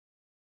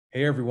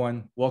Hey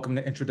everyone, welcome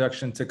to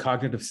Introduction to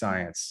Cognitive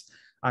Science.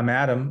 I'm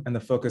Adam, and the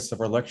focus of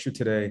our lecture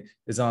today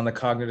is on the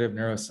cognitive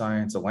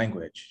neuroscience of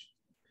language.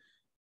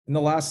 In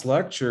the last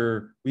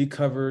lecture, we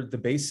covered the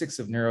basics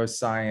of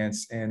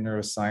neuroscience and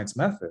neuroscience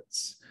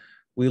methods.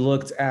 We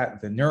looked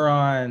at the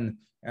neuron,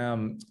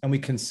 and we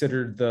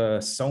considered the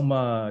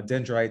soma,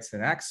 dendrites,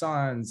 and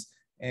axons,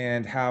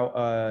 and how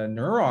a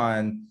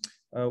neuron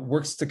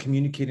works to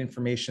communicate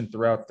information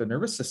throughout the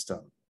nervous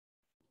system.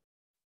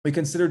 We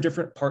consider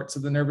different parts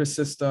of the nervous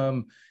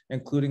system,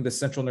 including the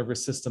central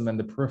nervous system and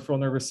the peripheral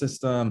nervous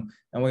system.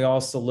 And we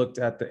also looked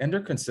at the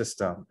endocrine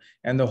system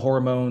and the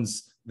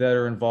hormones that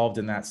are involved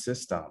in that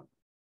system.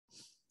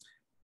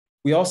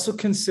 We also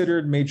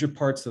considered major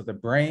parts of the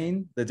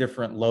brain, the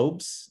different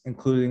lobes,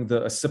 including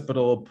the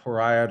occipital,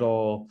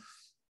 parietal,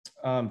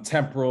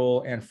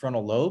 temporal, and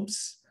frontal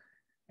lobes.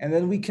 And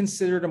then we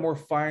considered a more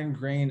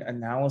fine-grained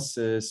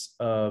analysis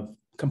of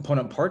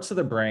component parts of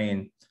the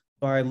brain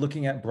by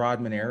looking at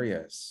Brodmann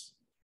areas.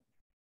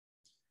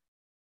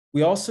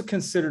 We also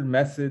considered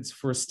methods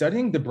for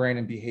studying the brain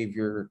and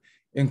behavior,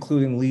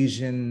 including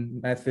lesion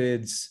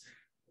methods,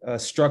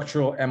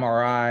 structural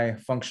MRI,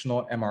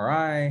 functional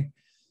MRI,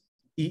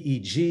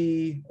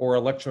 EEG, or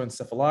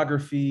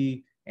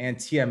electroencephalography, and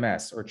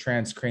TMS, or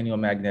transcranial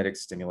magnetic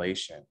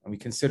stimulation. And we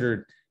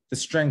considered the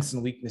strengths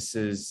and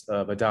weaknesses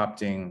of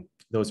adopting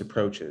those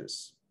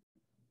approaches.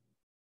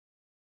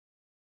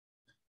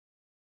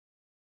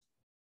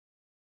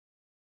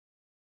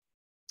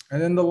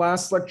 And in the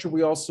last lecture,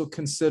 we also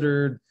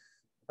considered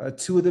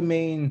two of the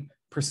main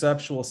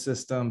perceptual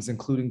systems,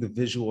 including the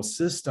visual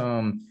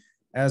system,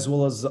 as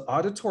well as the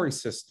auditory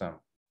system,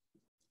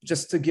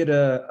 just to get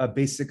a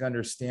basic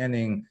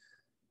understanding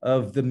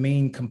of the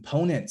main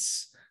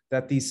components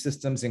that these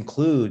systems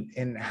include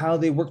and how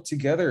they work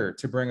together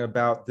to bring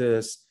about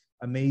this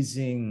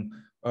amazing,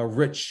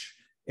 rich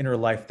inner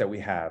life that we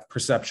have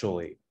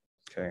perceptually.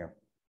 Okay.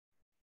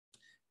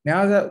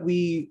 Now that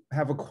we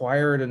have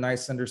acquired a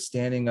nice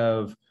understanding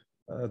of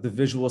the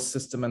visual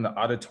system and the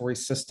auditory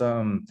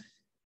system,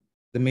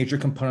 the major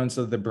components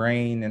of the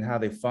brain and how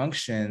they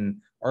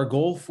function, our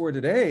goal for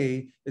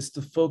today is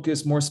to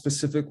focus more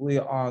specifically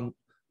on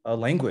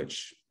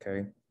language,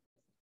 okay?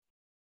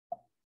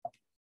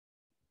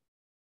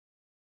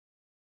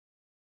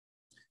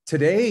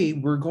 Today,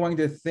 we're going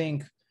to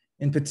think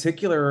in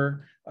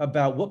particular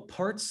about what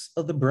parts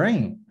of the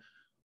brain,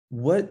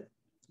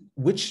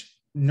 which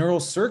neural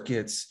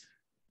circuits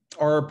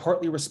are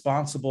partly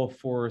responsible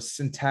for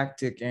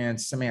syntactic and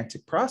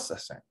semantic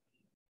processing.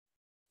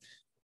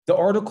 The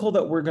article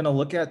that we're going to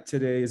look at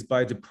today is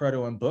by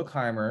Dapretto and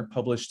Bookheimer,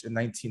 published in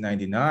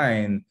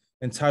 1999,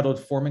 entitled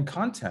Forming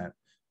Content,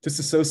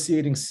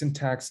 Disassociating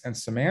Syntax and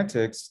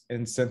Semantics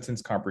in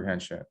Sentence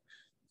Comprehension.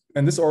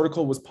 And this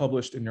article was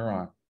published in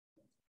Neuron.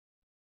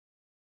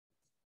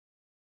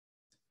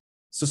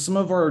 So some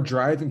of our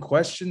driving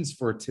questions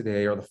for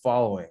today are the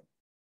following.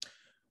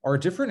 Are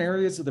different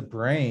areas of the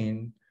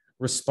brain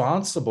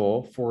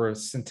responsible for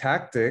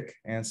syntactic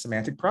and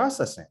semantic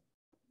processing?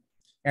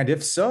 And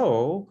if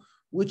so,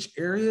 which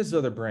areas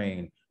of the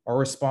brain are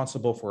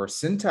responsible for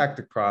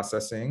syntactic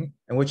processing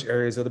and which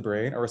areas of the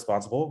brain are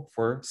responsible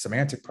for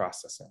semantic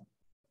processing?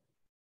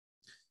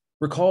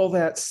 Recall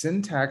that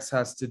syntax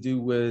has to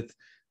do with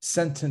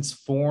sentence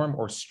form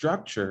or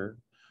structure,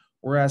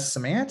 whereas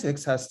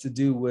semantics has to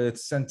do with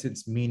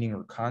sentence meaning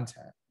or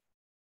content.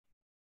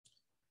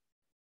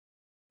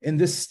 In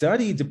this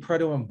study,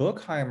 Dapretto and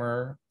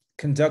Bookheimer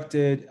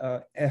conducted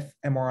a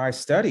fMRI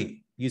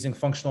study using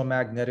functional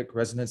magnetic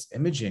resonance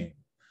imaging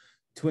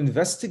to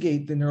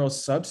investigate the neural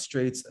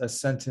substrates of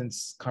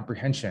sentence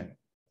comprehension,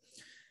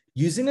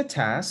 using a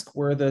task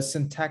where the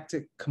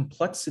syntactic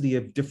complexity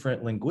of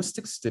different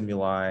linguistic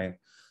stimuli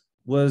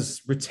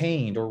was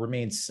retained or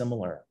remained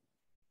similar.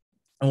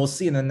 And we'll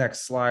see in the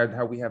next slide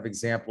how we have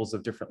examples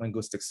of different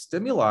linguistic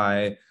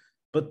stimuli,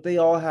 but they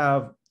all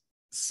have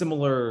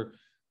similar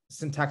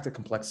syntactic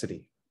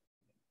complexity.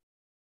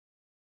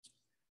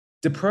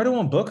 Dapretto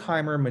and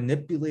Bookheimer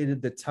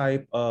manipulated the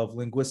type of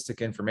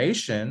linguistic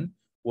information,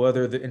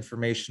 whether the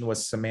information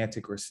was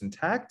semantic or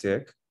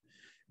syntactic,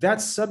 that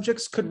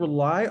subjects could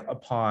rely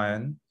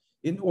upon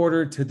in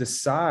order to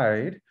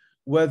decide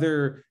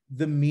whether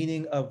the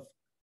meaning of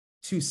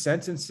two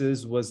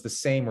sentences was the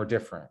same or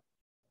different.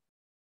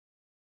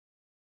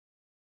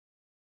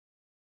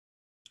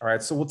 All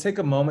right, so we'll take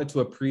a moment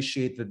to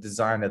appreciate the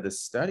design of this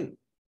study.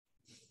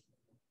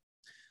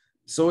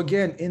 So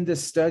again, in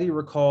this study,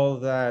 recall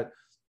that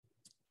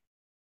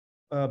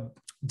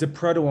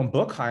Dapretto and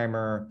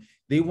Bookheimer,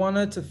 they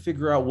wanted to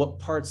figure out what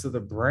parts of the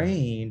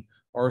brain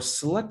are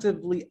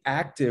selectively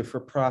active for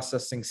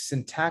processing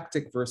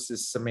syntactic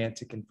versus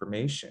semantic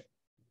information.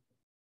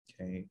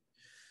 Okay,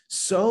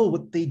 so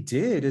what they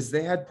did is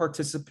they had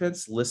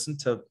participants listen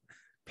to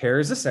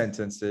pairs of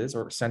sentences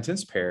or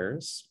sentence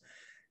pairs,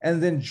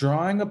 and then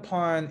drawing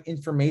upon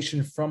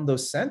information from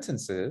those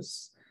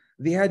sentences,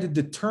 they had to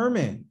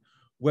determine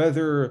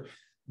whether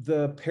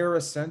the pair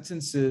of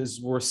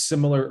sentences were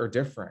similar or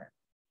different.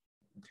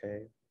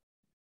 Okay.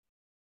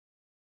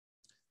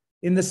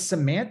 In the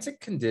semantic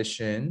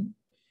condition,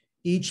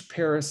 each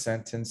pair of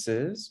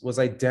sentences was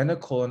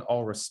identical in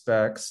all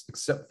respects,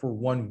 except for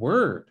one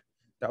word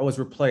that was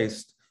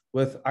replaced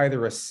with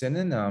either a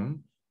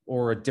synonym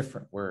or a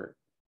different word.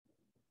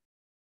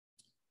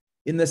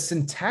 In the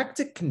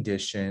syntactic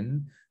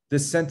condition, the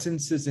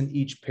sentences in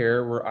each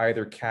pair were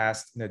either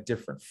cast in a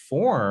different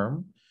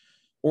form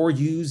or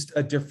used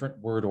a different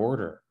word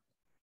order.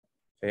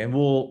 Okay, and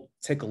we'll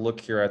take a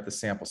look here at the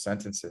sample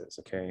sentences,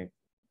 okay?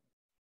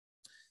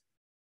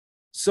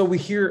 So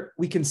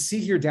we can see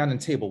here down in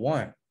table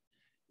 1,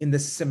 in the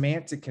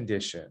semantic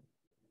condition.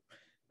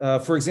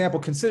 For example,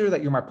 consider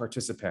that you're my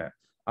participant.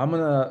 I'm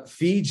gonna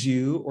feed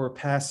you or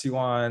pass you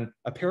on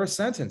a pair of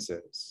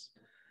sentences.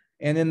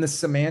 And in the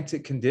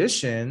semantic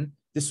condition,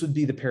 this would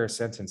be the pair of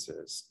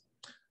sentences.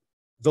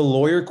 The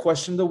lawyer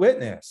questioned the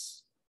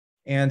witness,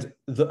 and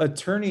the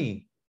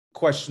attorney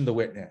questioned the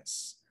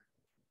witness.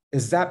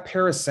 Is that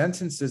pair of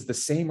sentences the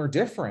same or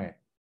different?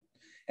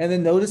 And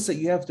then notice that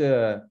you have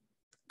to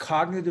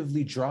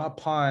cognitively draw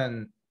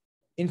upon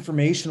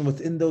information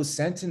within those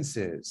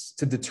sentences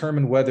to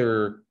determine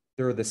whether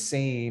they're the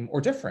same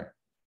or different,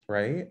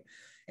 right?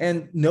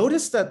 And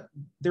notice that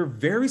they're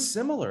very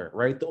similar,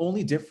 right? The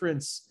only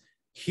difference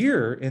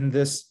here in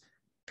this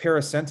pair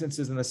of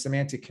sentences in the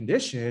semantic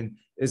condition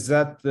is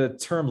that the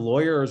term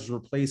lawyer is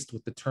replaced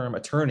with the term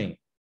attorney,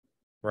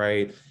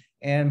 right?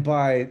 And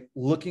by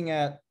looking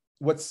at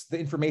what's the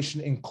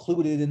information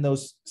included in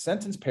those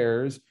sentence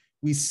pairs,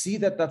 we see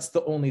that that's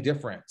the only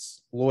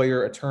difference,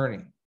 lawyer,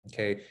 attorney,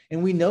 okay?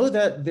 And we know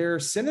that they're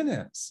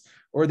synonyms,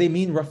 or they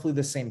mean roughly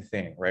the same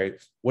thing, right?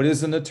 What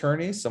is an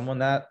attorney? Someone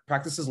that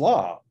practices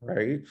law,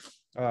 right?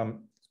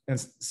 And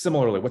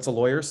similarly, what's a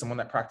lawyer? Someone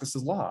that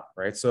practices law,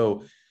 right?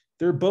 So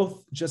they're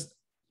both just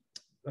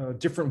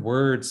different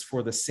words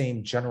for the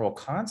same general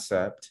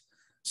concept.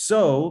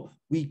 So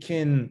we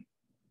can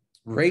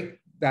rate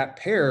that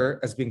pair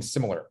as being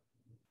similar,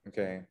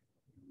 okay?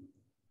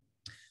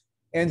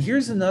 And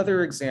here's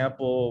another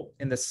example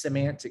in the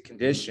semantic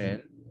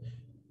condition.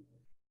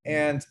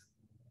 And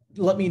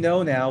let me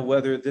know now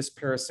whether this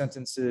pair of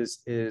sentences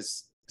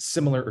is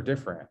similar or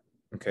different,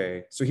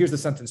 okay? So here's the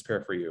sentence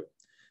pair for you.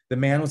 The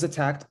man was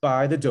attacked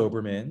by the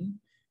Doberman.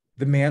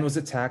 The man was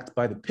attacked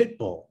by the pit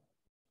bull.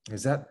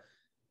 Is that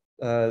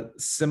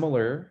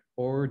similar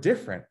or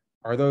different?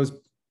 Are those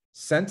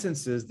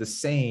sentences the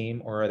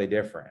same or are they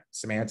different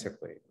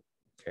semantically?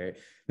 Okay.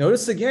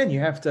 Notice again, you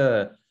have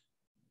to,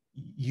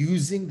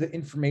 using the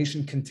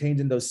information contained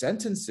in those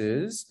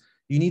sentences,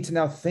 you need to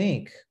now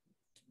think,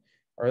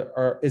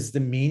 is the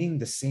meaning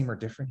the same or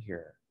different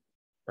here?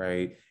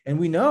 Right? And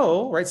we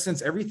know, right,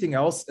 since everything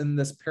else in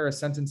this pair of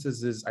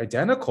sentences is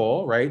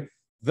identical, right?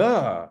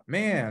 The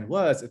man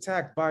was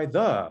attacked by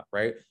the,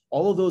 right?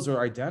 All of those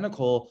are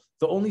identical.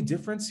 The only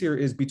difference here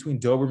is between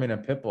Doberman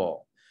and pit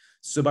bull.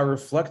 So by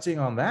reflecting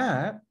on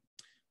that,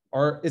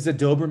 is a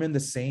Doberman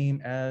the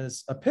same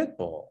as a pit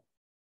bull,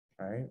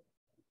 right?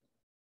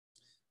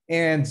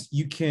 And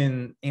you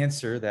can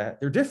answer that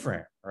they're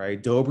different,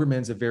 right?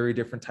 Doberman's a very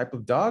different type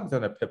of dog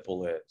than a pit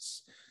bull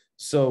is.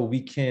 So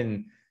we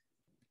can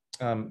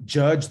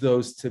judge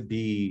those to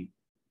be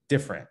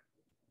different,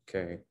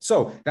 okay?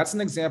 So that's an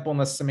example in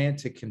the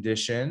semantic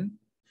condition,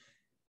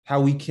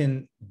 how we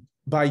can,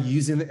 by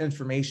using the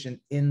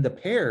information in the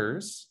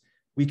pairs,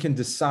 we can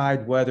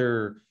decide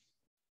whether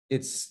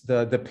it's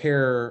the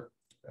pair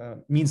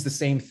means the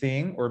same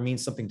thing or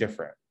means something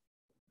different,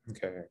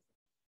 okay?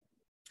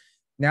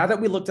 Now that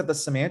we looked at the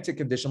semantic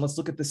condition, let's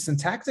look at the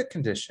syntactic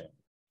condition,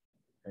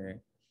 okay?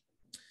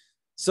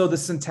 So the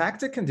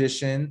syntactic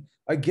condition,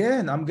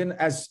 again,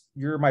 as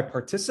you're my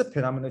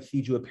participant, I'm gonna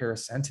feed you a pair of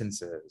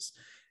sentences.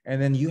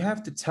 And then you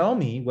have to tell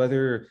me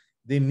whether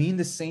they mean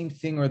the same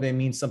thing or they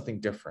mean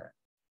something different,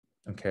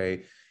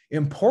 okay?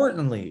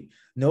 Importantly,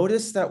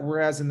 notice that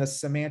whereas in the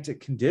semantic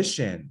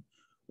condition,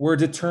 we're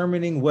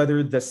determining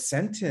whether the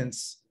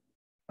sentence,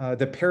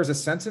 the pairs of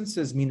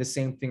sentences mean the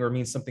same thing or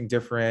mean something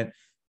different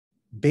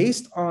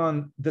based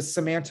on the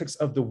semantics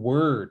of the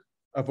word,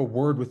 of a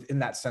word within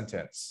that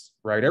sentence,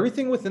 right?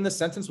 Everything within the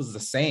sentence was the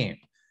same,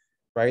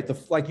 right?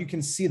 Like you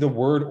can see the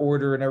word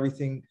order and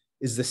everything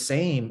is the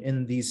same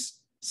in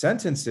these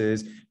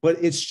sentences, but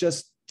it's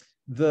just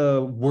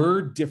the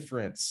word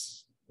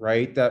difference,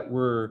 right, that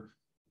we're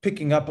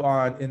picking up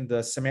on in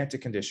the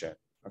semantic condition,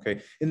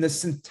 okay? In the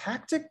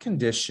syntactic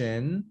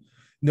condition,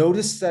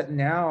 notice that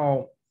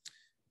now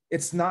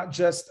it's not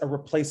just a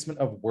replacement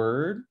of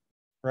word,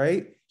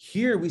 right?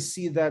 Here we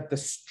see that the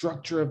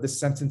structure of the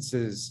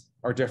sentences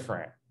are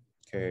different,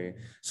 okay?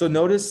 So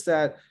notice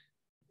that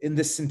in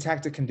this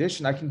syntactic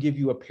condition, I can give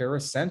you a pair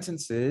of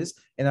sentences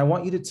and I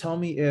want you to tell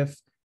me if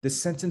the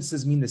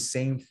sentences mean the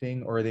same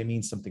thing or they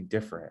mean something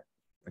different,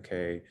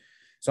 okay?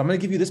 So I'm gonna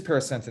give you this pair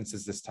of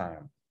sentences this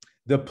time.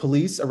 The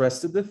police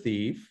arrested the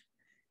thief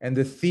and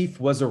the thief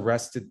was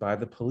arrested by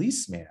the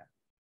policeman,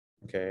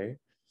 okay?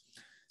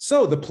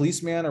 So the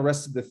policeman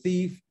arrested the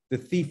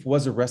thief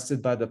was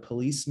arrested by the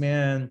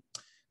policeman.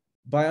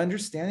 By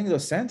understanding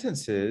those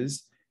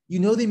sentences, you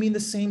know they mean the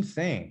same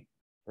thing,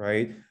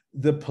 right?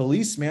 The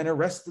policeman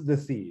arrested the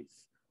thief.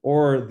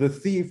 or the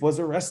thief was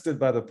arrested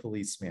by the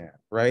policeman,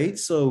 right?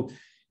 So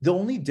the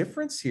only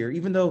difference here,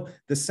 even though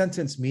the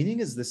sentence meaning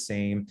is the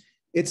same,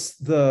 it's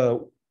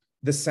the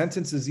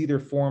sentence is either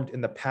formed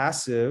in the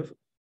passive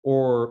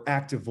or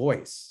active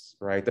voice,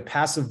 right? The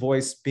passive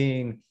voice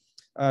being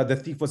the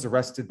thief was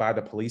arrested by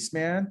the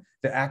policeman,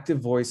 the active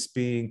voice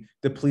being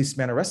the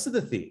policeman arrested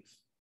the thief.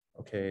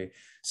 Okay,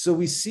 so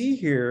we see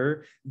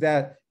here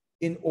that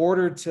in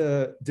order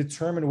to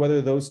determine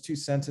whether those two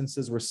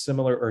sentences were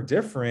similar or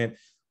different,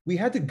 we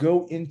had to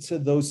go into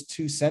those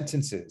two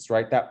sentences,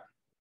 right? That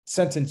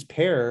sentence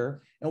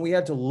pair, and we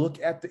had to look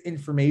at the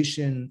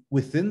information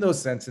within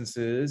those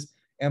sentences,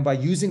 and by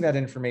using that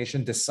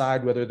information,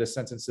 decide whether the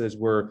sentences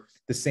were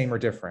the same or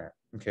different,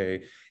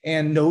 okay?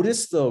 And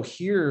notice though,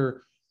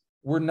 here,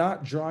 we're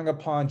not drawing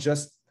upon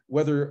just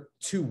whether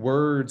two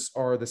words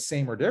are the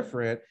same or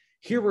different.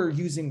 Here we're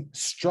using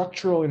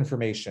structural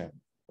information,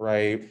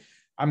 right?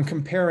 I'm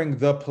comparing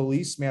the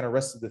policeman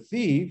arrested the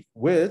thief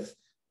with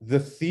the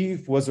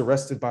thief was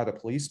arrested by the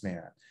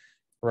policeman,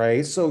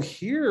 right? So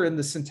here in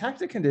the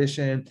syntactic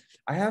condition,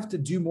 I have to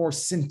do more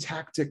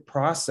syntactic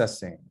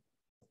processing,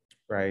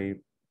 right?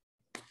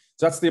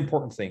 So that's the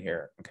important thing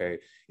here, okay?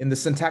 In the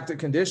syntactic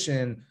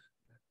condition,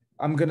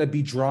 I'm going to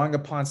be drawing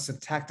upon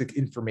syntactic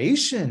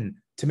information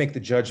to make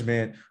the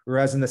judgment,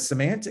 whereas in the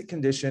semantic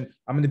condition,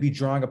 I'm going to be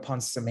drawing upon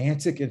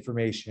semantic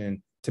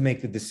information to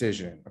make the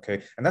decision,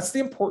 okay? And that's the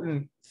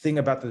important thing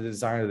about the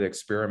design of the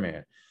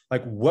experiment.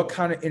 Like, what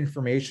kind of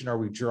information are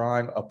we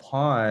drawing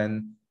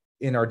upon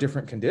in our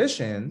different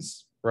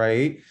conditions,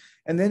 right?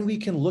 And then we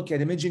can look at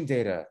imaging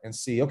data and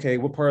see, okay,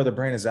 what part of the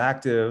brain is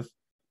active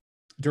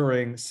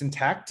during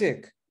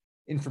syntactic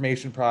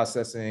information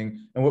processing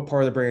and what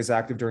part of the brain is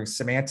active during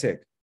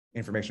semantic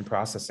information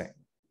processing,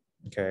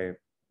 okay?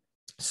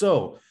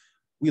 So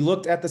we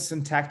looked at the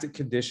syntactic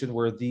condition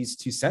where these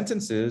two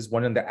sentences,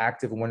 one in the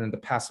active and one in the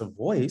passive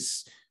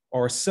voice,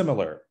 are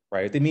similar,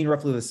 right? They mean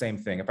roughly the same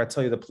thing. If I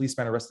tell you the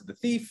policeman arrested the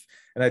thief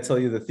and I tell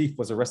you the thief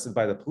was arrested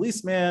by the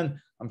policeman,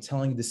 I'm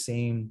telling you the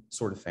same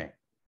sort of thing,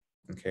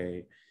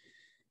 okay?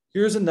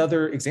 Here's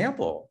another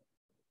example.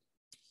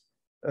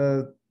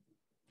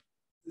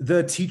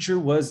 The teacher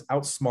was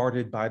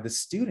outsmarted by the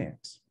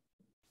student.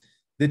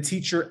 The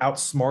teacher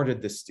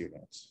outsmarted the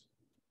student.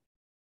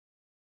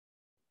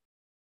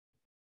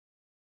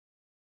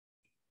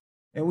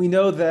 And we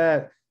know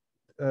that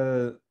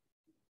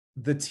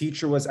the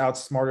teacher was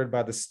outsmarted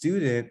by the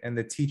student and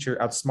the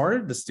teacher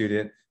outsmarted the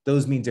student.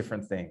 Those mean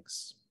different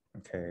things,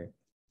 okay?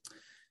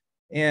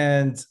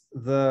 And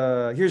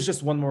here's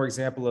just one more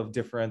example of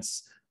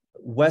difference.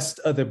 West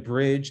of the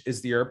bridge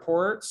is the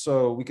airport.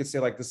 So we could say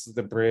like this is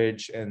the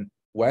bridge and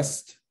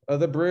west of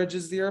the bridge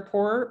is the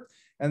airport.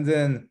 And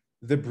then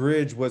the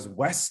bridge was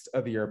west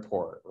of the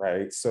airport,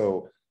 right?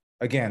 So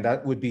again,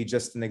 that would be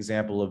just an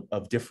example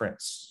of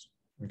difference,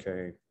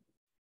 okay?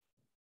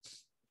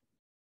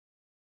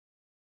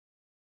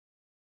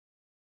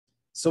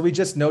 So we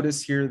just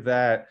notice here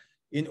that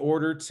in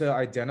order to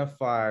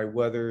identify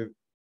whether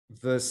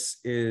this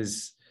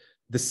is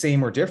the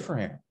same or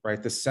different,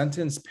 right? The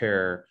sentence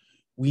pair,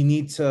 we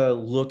need to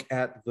look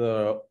at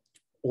the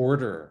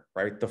order,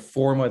 right? The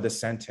form of the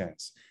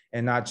sentence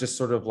and not just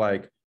sort of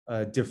like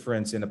a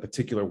difference in a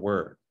particular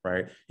word,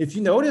 right? If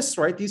you notice,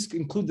 right, these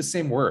include the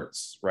same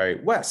words,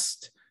 right?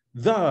 West,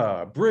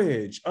 the,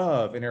 bridge,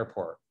 of, an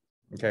airport,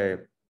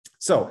 okay?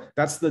 So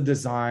that's the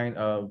design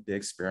of the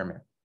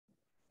experiment.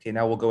 Okay,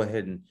 now we'll go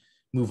ahead and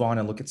move on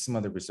and look at some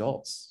other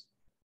results.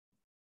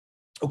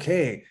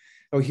 Okay,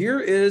 so here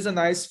is a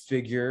nice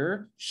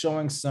figure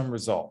showing some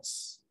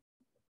results.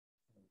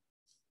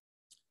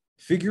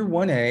 Figure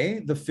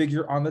 1A, the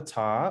figure on the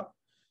top,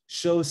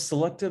 shows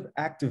selective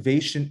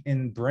activation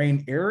in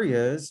brain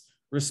areas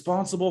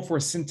responsible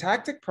for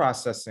syntactic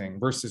processing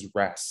versus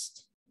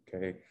rest,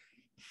 okay?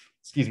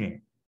 Excuse me.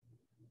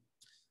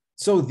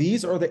 So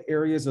these are the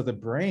areas of the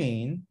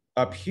brain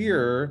up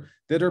here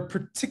that are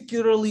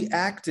particularly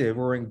active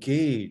or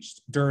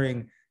engaged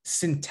during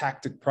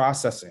syntactic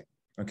processing,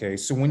 okay?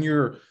 So when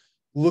you're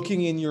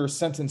looking in your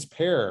sentence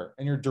pair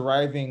and you're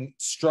deriving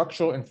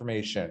structural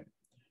information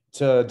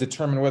to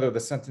determine whether the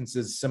sentence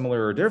is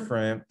similar or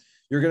different,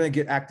 you're gonna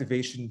get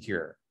activation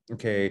here,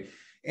 okay?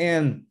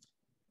 And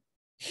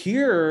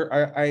here,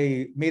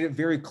 I made it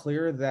very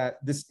clear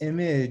that this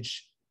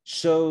image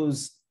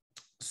shows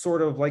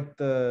sort of like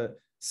the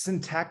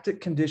syntactic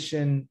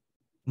condition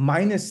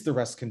minus the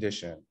rest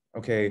condition,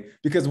 okay?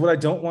 Because what I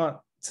don't want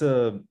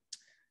to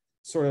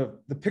sort of,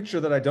 the picture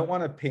that I don't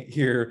want to paint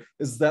here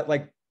is that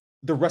like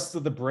the rest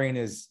of the brain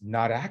is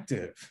not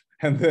active.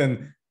 And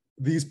then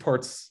these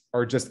parts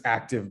are just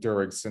active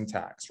during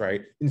syntax,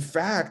 right? In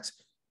fact,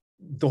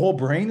 the whole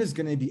brain is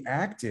going to be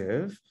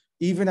active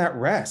even at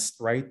rest,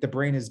 right? The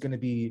brain is going to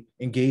be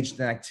engaged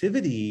in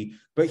activity,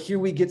 but here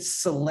we get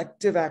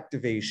selective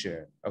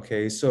activation,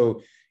 okay?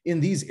 So in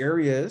these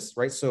areas,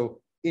 right?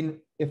 So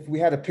if we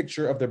had a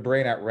picture of the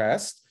brain at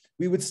rest,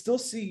 we would still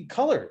see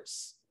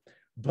colors,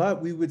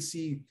 but we would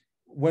see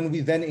when we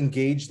then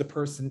engage the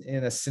person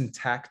in a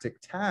syntactic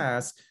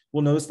task,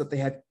 we'll notice that they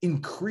had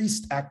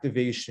increased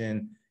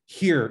activation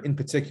here in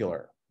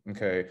particular.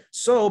 Okay,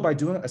 so by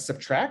doing a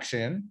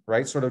subtraction,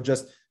 right, sort of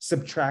just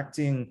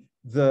subtracting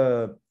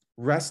the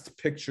rest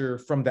picture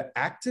from the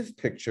active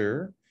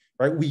picture,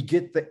 right,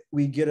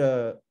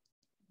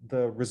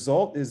 the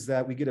result is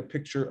that we get a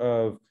picture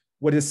of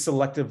what is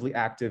selectively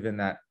active in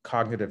that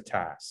cognitive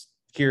task.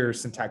 Here,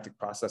 syntactic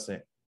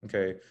processing.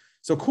 Okay,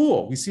 so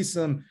cool. We see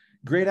some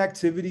great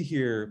activity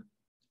here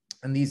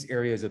in these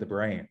areas of the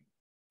brain.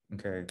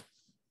 Okay,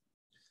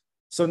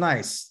 so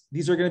nice.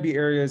 These are going to be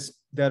areas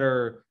that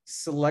are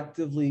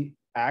selectively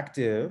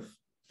active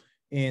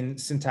in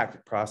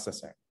syntactic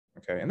processing.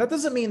 Okay, and that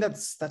doesn't mean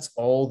that's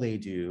all they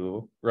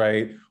do,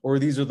 right? Or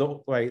these are the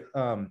right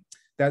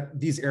that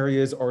these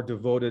areas are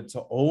devoted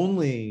to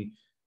only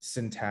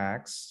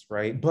syntax,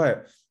 right?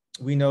 But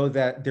we know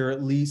that they're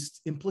at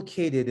least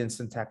implicated in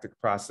syntactic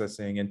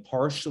processing and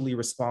partially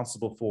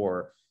responsible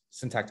for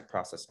syntactic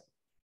processing.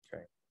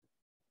 Okay.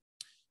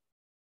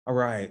 All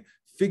right.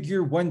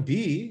 Figure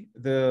 1b,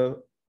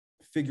 the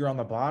figure on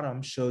the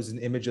bottom, shows an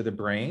image of the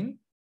brain.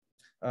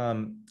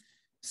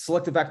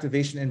 Selective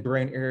activation in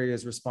brain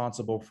areas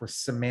responsible for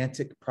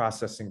semantic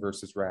processing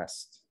versus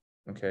rest.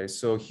 Okay,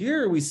 so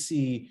here we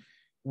see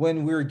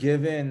when we're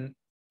given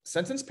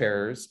sentence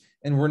pairs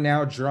and we're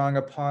now drawing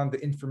upon the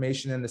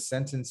information in the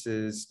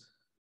sentences,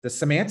 the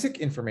semantic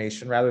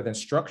information rather than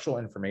structural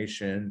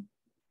information,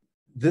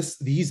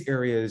 these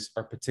areas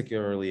are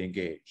particularly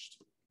engaged.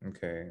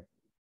 Okay,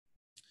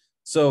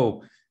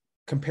 so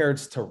compared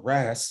to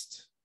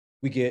rest,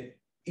 we get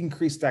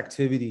increased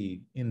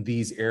activity in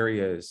these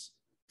areas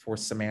for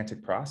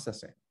semantic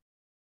processing.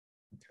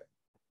 Okay.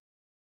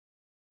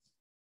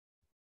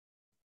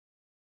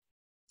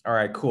 All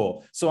right,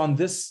 cool. So on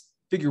this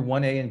figure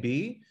 1A and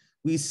B,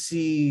 we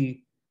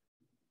see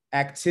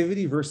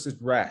activity versus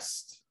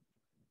rest.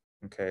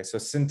 Okay, so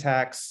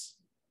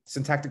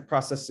syntactic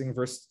processing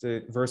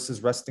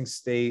versus resting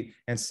state,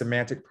 and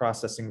semantic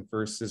processing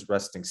versus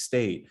resting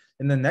state.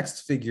 In the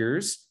next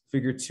figures,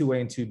 figure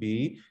 2A and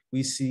 2B,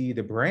 we see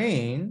the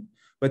brain,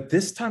 but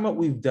this time what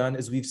we've done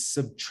is we've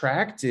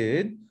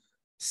subtracted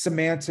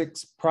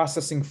semantics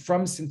processing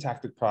from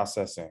syntactic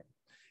processing.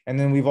 And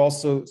then we've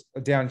also,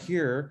 down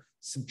here,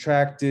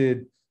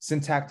 subtracted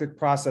syntactic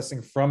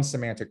processing from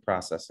semantic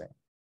processing.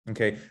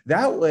 Okay,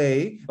 that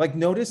way, like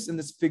notice in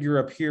this figure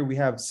up here, we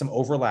have some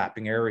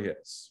overlapping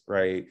areas,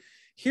 right?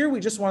 Here, we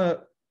just want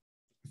to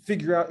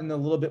figure out in a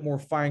little bit more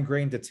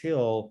fine-grained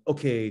detail,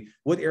 okay,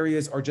 what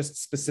areas are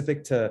just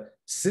specific to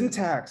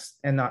syntax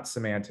and not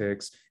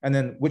semantics, and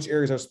then which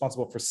areas are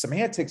responsible for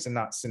semantics and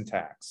not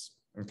syntax,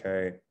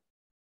 okay?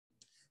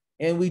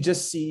 And we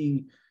just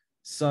see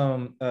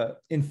some,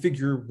 in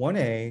figure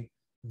 1A,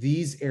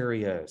 these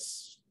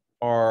areas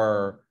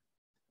are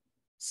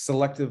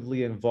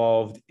selectively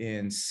involved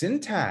in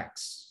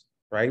syntax,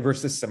 right,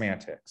 versus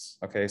semantics.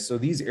 Okay, so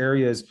these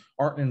areas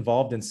aren't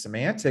involved in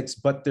semantics,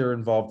 but they're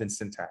involved in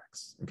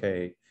syntax.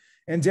 Okay,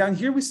 and down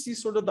here we see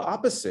sort of the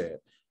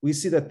opposite. We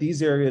see that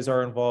these areas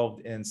are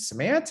involved in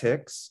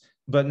semantics,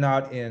 but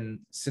not in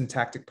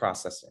syntactic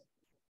processing.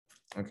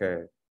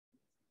 Okay,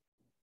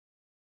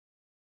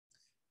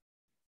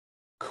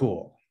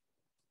 cool.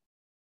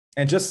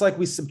 And just like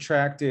we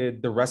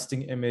subtracted the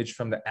resting image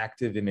from the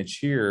active image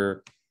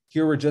here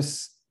we're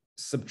just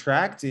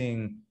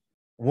subtracting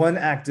one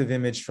active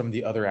image from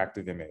the other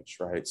active image,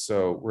 right?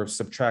 So we're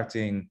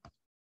subtracting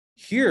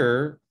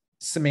here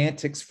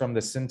semantics from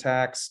the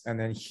syntax, and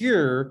then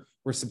here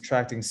we're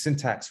subtracting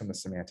syntax from the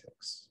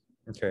semantics,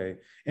 okay?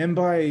 And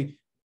by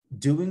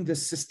doing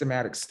this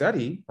systematic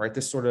study, right,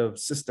 this sort of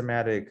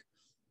systematic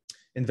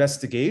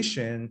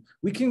investigation,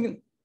 we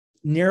can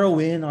narrow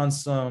in on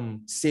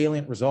some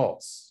salient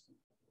results,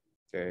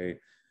 okay?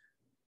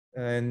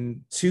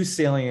 And two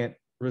salient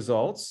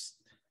results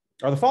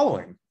are the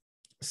following.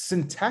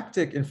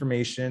 Syntactic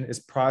information is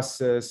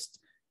processed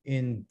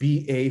in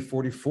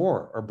BA44,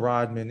 or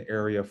Brodmann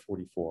area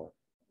 44.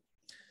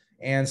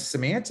 And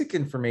semantic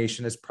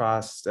information is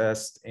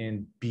processed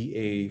in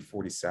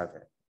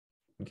BA47.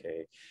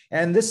 Okay,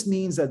 and this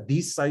means that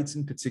these sites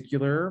in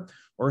particular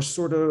are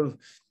sort of,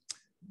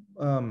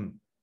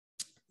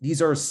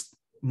 these are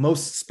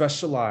most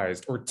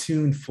specialized or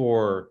tuned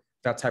for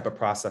that type of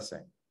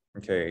processing.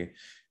 Okay,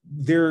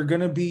 there are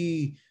going to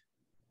be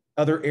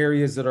other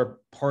areas that are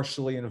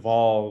partially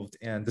involved,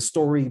 and the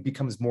story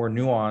becomes more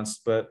nuanced,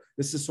 but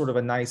this is sort of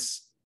a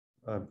nice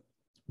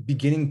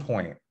beginning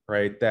point,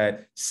 right?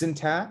 That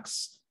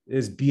syntax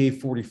is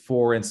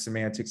BA44 and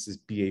semantics is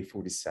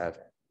BA47.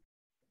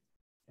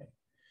 Okay.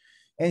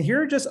 And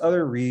here are just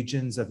other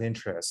regions of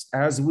interest.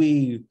 As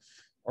we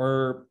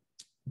are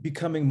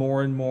becoming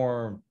more and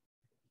more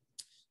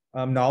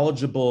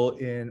knowledgeable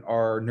in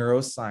our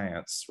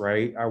neuroscience,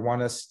 right? I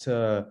want us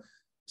to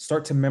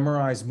start to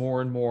memorize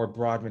more and more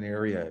Brodmann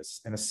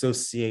areas and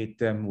associate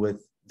them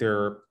with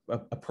their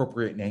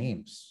appropriate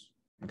names,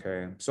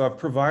 okay? So I've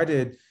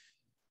provided,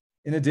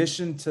 in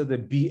addition to the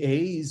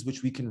BAs,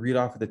 which we can read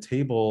off of the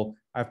table,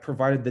 I've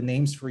provided the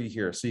names for you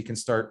here so you can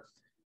start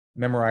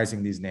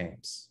memorizing these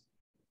names,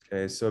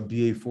 okay? So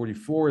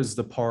BA44 is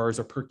the pars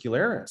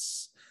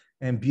opercularis,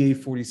 and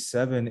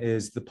BA47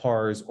 is the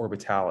pars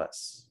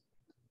orbitalis.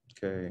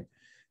 Okay.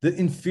 The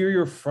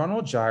inferior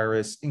frontal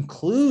gyrus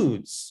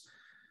includes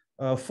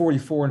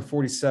 44 and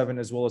 47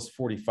 as well as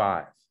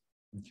 45.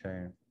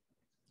 Okay.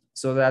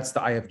 So that's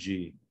the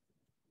IFG.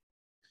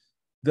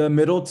 The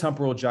middle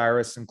temporal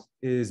gyrus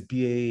is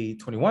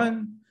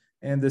BA21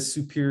 and the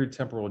superior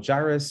temporal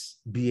gyrus,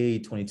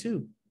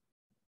 BA22.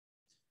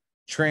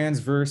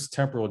 Transverse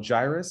temporal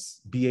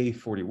gyrus,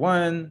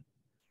 BA41,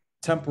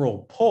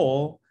 temporal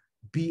pole,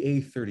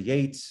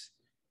 BA38,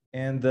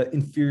 and the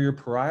inferior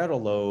parietal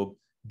lobe,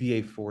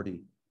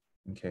 BA40.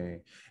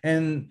 Okay,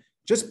 and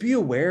just be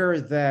aware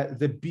that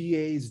the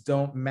BAs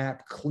don't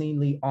map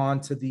cleanly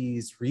onto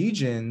these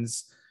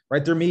regions,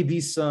 right? There may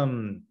be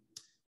some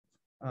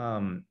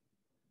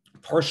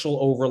partial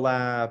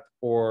overlap,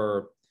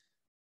 or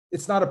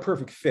it's not a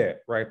perfect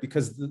fit, right?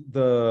 Because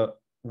the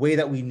way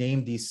that we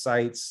name these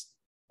sites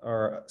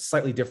are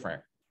slightly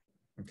different.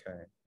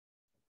 Okay.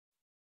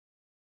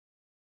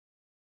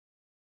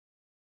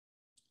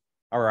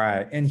 All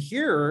right, and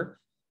here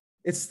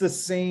it's the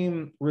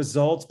same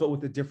results, but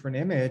with a different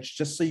image,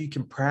 just so you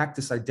can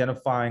practice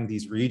identifying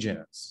these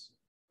regions.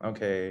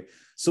 Okay,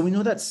 so we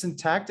know that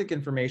syntactic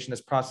information is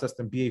processed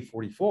in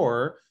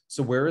BA44.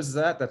 So where is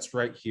that? That's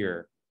right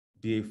here,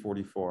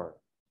 BA44.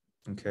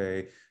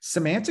 Okay,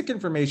 semantic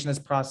information is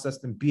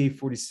processed in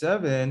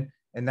BA47,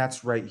 and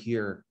that's right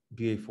here,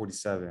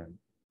 BA47.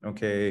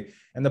 Okay,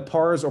 and the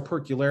pars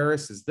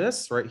opercularis is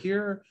this right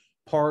here.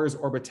 Pars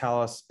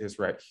orbitalis is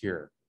right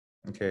here.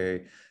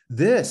 Okay,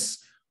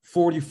 this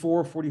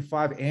 44,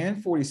 45,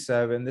 and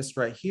 47, this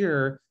right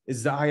here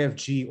is the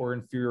IFG or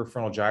inferior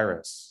frontal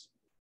gyrus.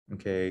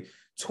 Okay,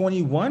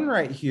 21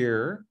 right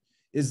here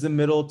is the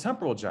middle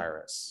temporal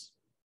gyrus.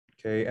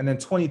 Okay, and then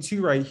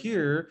 22 right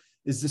here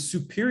is the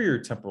superior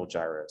temporal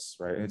gyrus,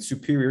 right? And it's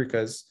superior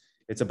because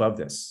it's above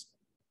this.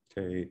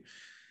 Okay,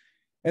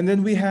 and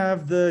then we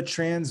have the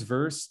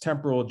transverse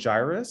temporal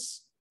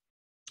gyrus,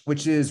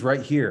 which is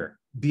right here,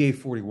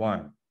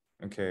 BA41.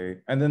 Okay,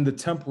 and then the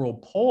temporal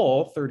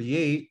pole,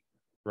 38,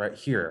 right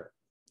here.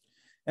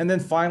 And then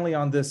finally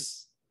on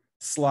this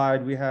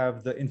slide, we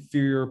have the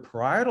inferior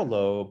parietal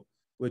lobe,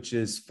 which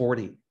is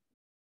 40.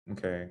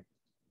 Okay,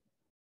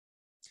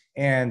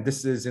 and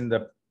this is in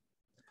the,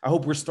 I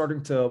hope we're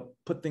starting to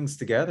put things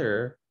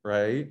together,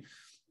 right?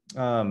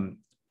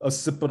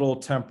 Occipital,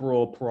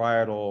 temporal,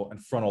 parietal,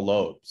 and frontal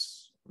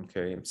lobes.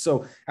 Okay,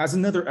 so as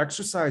another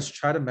exercise,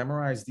 try to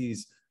memorize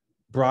these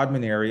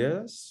Brodmann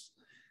areas.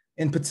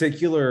 In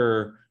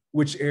particular,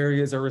 which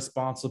areas are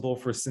responsible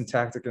for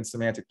syntactic and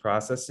semantic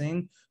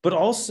processing, but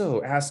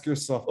also ask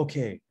yourself,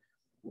 okay,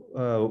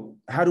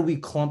 how do we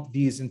clump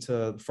these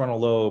into frontal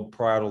lobe,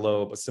 parietal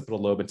lobe, occipital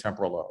lobe, and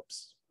temporal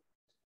lobes?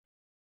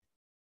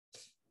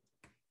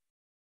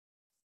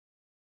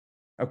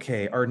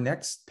 Okay, our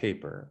next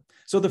paper.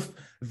 So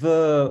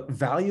the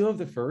value of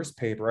the first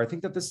paper, I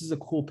think that this is a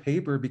cool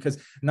paper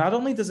because not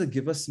only does it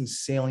give us some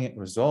salient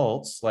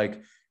results,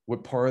 like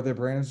what part of the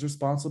brain is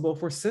responsible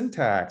for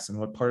syntax and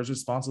what part is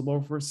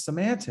responsible for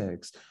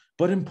semantics.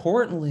 But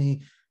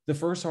importantly, the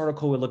first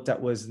article we looked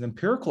at was an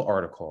empirical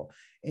article.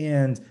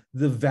 And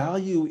the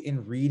value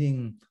in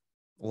reading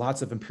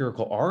lots of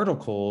empirical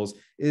articles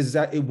is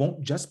that it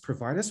won't just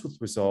provide us with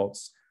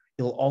results,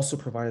 it'll also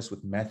provide us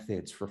with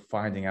methods for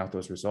finding out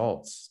those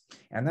results.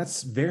 And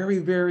that's very,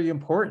 very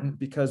important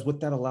because what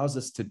that allows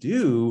us to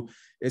do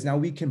is now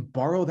we can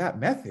borrow that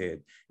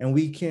method and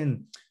we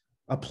can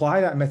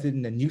apply that method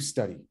in a new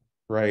study,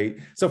 right?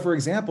 So for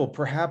example,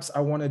 perhaps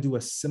I want to do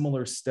a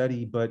similar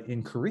study, but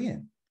in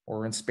Korean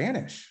or in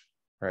Spanish,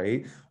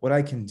 right? What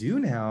I can do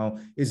now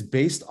is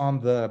based on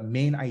the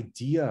main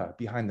idea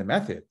behind the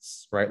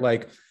methods, right?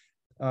 Like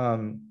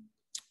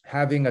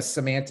having a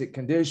semantic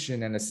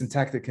condition and a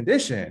syntactic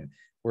condition,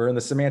 where in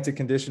the semantic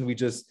condition, we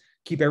just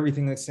keep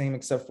everything the same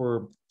except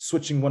for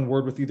switching one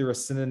word with either a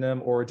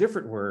synonym or a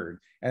different word.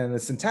 And in the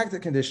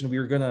syntactic condition, we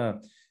are going to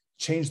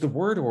change the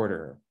word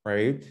order,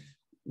 right?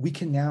 We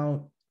can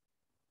now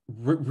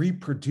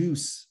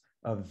reproduce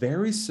a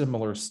very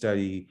similar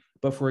study,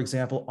 but for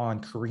example,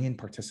 on Korean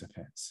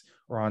participants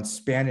or on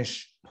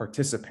Spanish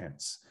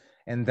participants.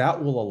 And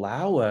that will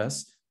allow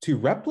us to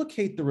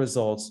replicate the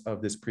results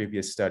of this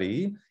previous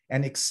study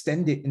and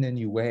extend it in a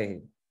new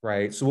way,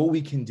 right? So what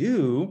we can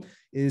do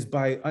is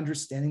by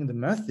understanding the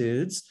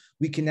methods,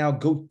 we can now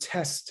go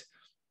test,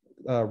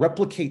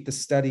 replicate the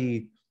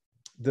study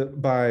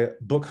by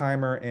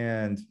Bookheimer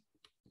and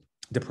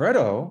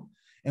Dapretto,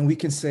 and we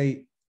can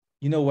say,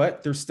 you know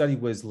what, their study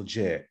was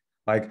legit.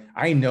 Like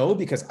I know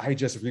because I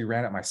just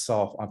reran it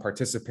myself on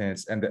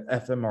participants and the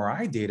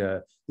fMRI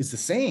data is the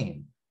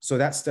same. So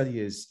that study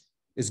is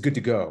good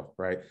to go,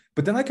 right?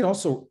 But then I can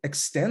also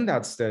extend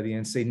that study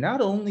and say,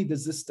 not only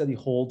does this study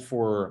hold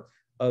for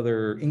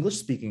other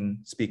English-speaking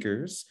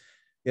speakers,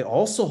 it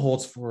also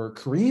holds for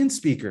Korean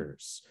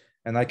speakers,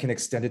 and I can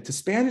extend it to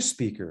Spanish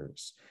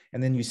speakers.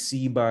 And then you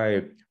see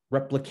by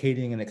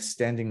replicating and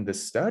extending the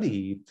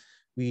study,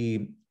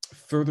 we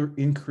further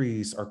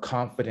increase our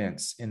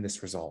confidence in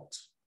this result.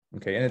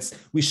 Okay, and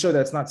we show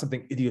that it's not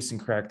something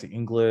idiosyncratic to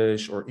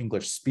English or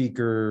English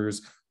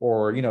speakers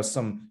or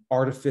some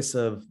artifice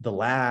of the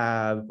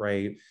lab,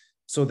 right?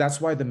 So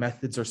that's why the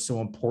methods are so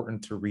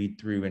important to read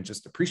through and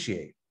just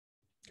appreciate.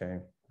 Okay.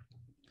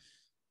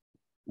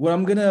 What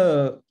I'm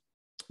gonna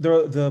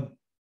the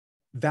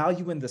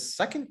value in the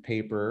second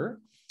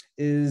paper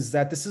is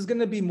that this is going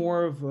to be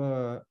more of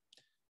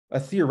a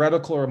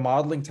theoretical or a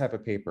modeling type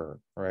of paper,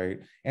 right?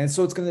 And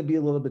so it's going to be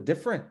a little bit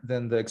different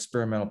than the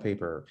experimental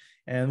paper.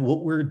 And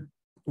what we're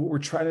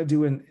trying to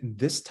do in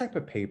this type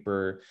of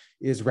paper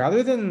is,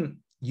 rather than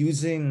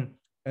using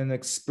an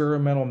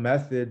experimental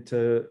method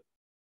to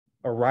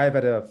arrive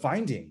at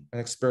an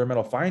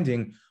experimental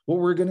finding, what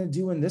we're going to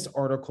do in this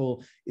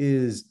article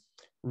is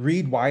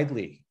read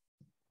widely,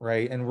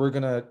 right? And we're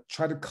going to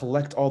try to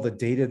collect all the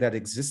data that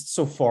exists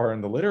so far in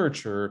the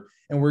literature,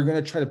 and we're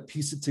going to try to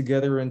piece it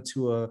together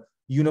into a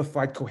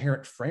unified,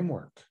 coherent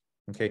framework.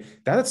 Okay,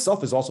 that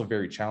itself is also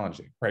very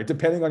challenging, right?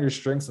 Depending on your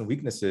strengths and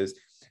weaknesses,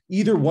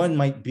 either one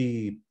might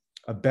be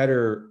a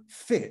better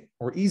fit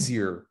or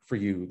easier for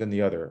you than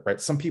the other,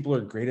 right? Some people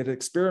are great at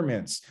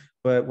experiments,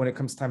 but when it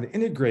comes time to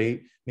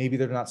integrate, maybe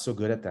they're not so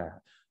good at that.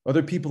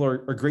 Other people are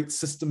great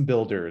system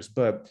builders,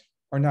 but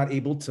are not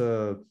able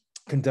to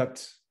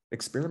conduct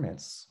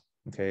experiments.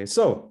 Okay,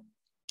 so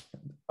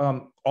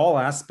all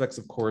aspects,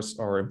 of course,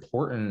 are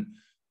important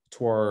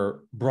to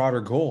our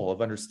broader goal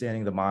of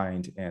understanding the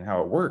mind and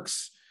how it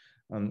works.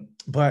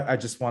 But I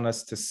just want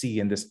us to see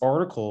in this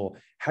article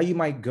how you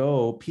might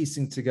go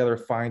piecing together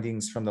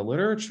findings from the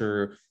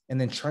literature and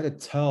then try to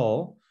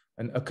tell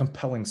a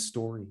compelling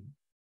story,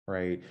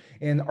 right?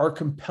 And our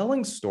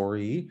compelling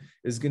story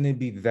is going to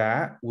be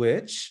that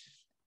which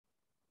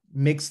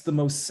makes the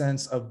most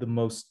sense of the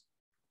most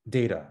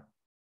data,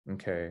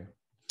 okay?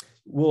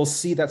 We'll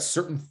see that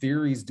certain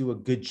theories do a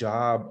good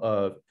job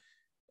of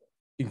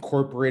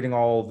incorporating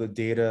all the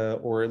data,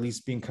 or at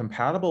least being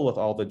compatible with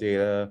all the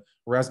data,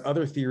 whereas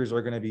other theories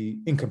are going to be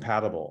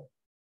incompatible,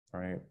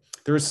 right?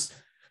 There's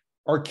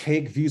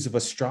archaic views of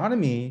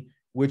astronomy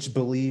which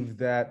believe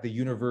that the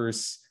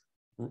universe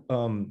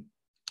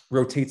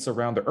rotates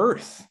around the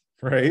Earth,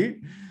 right?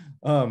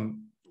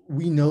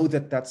 We know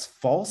that that's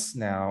false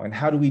now. And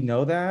how do we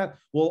know that?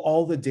 Well,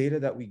 all the data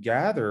that we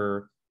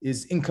gather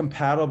is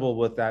incompatible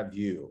with that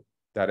view,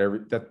 that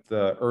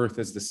the Earth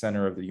is the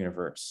center of the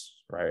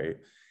universe, right?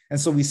 And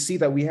so we see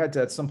that we had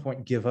to at some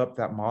point give up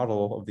that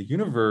model of the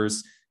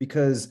universe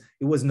because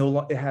it no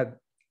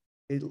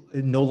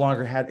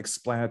longer had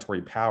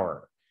explanatory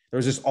power. There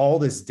was just all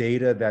this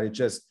data that it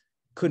just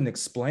couldn't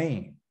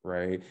explain,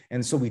 right?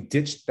 And so we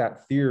ditched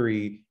that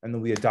theory, and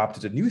then we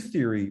adopted a new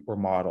theory or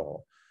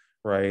model,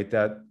 right?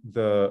 That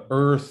the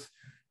Earth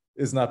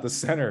is not the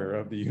center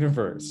of the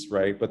universe,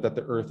 right? But that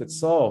the Earth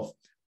itself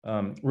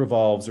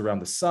revolves around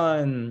the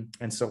sun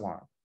and so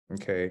on.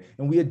 Okay,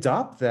 and we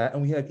adopt that,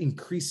 and we have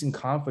increasing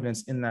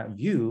confidence in that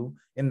view,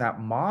 in that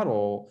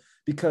model,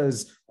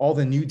 because all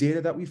the new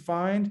data that we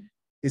find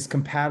is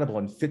compatible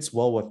and fits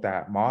well with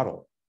that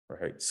model,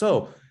 right?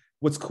 So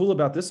what's cool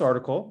about this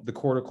article, The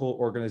Cortical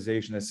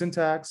Organization of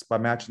Syntax by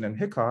Matchin and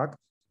Hickok,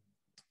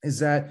 is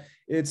that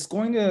it's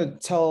going to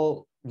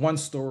tell one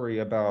story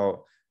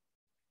about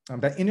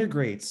that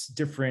integrates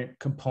different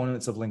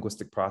components of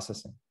linguistic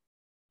processing.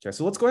 Okay,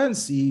 so let's go ahead and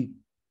see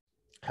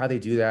how they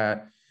do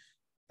that.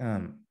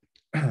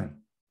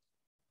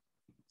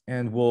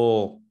 And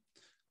we'll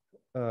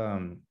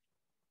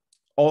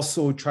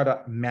also try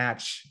to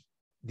match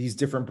these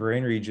different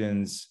brain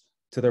regions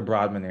to their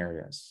Brodmann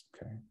areas,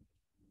 okay?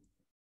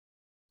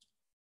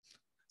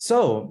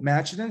 So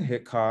Matchin and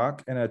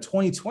Hickok, in a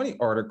 2020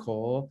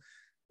 article,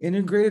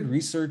 integrated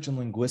research in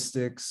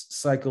linguistics,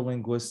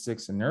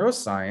 psycholinguistics, and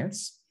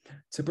neuroscience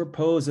to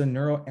propose a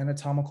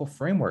neuroanatomical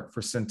framework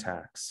for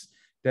syntax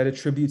that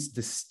attributes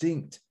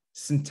distinct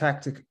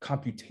syntactic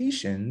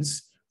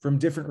computations from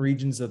different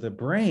regions of the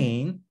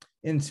brain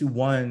into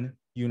one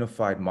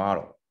unified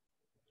model.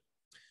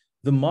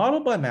 The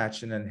model by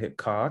Matchin and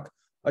Hickok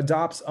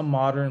adopts a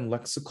modern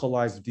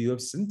lexicalized view of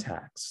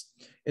syntax,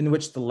 in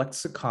which the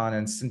lexicon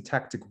and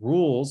syntactic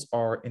rules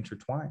are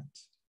intertwined.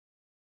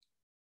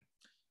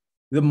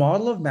 The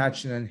model of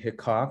Matchin and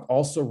Hickok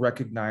also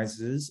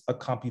recognizes a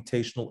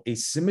computational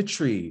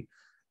asymmetry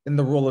in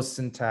the role of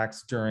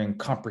syntax during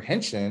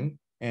comprehension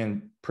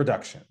and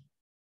production.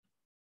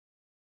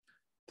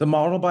 The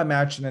model by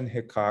Matchin and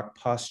Hickok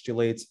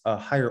postulates a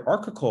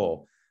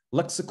hierarchical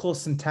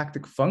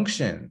lexical-syntactic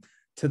function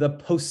to the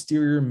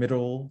posterior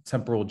middle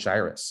temporal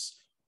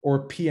gyrus,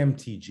 or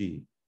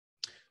PMTG,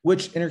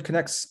 which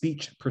interconnects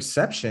speech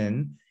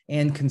perception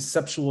and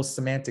conceptual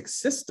semantic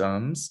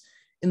systems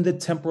in the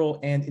temporal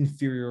and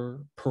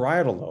inferior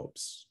parietal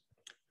lobes,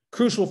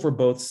 crucial for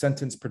both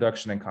sentence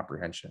production and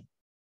comprehension.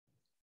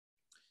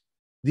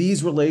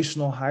 These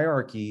relational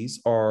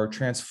hierarchies are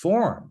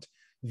transformed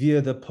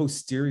via the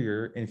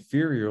posterior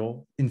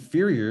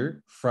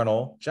inferior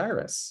frontal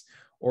gyrus,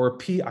 or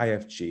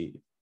PIFG,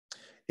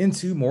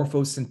 into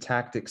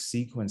morpho-syntactic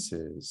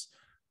sequences,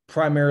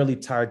 primarily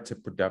tied to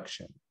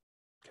production.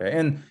 Okay,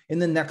 and in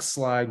the next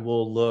slide,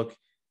 we'll look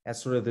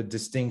as sort of the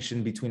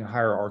distinction between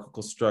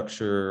hierarchical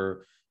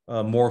structure,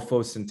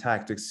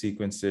 morpho-syntactic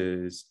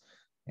sequences,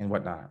 and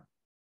whatnot.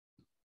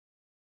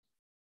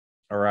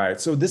 All right,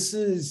 so this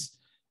is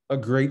a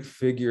great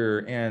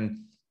figure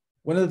and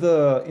one of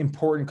the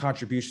important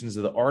contributions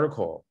of the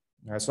article.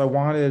 Right? So I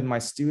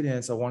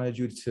wanted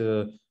you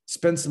to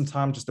spend some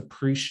time just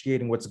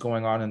appreciating what's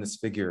going on in this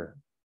figure,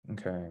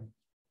 okay?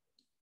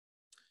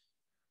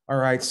 All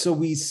right, so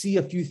we see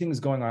a few things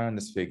going on in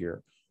this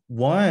figure.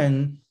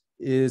 One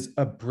is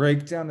a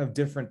breakdown of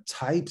different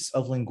types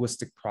of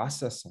linguistic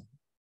processing,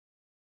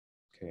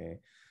 okay?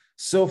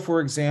 So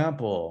for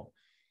example,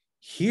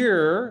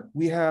 here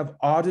we have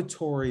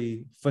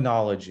auditory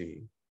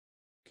phonology,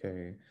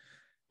 okay?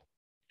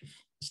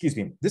 Excuse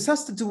me, this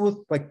has to do with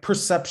like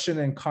perception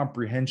and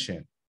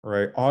comprehension,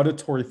 right?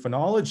 Auditory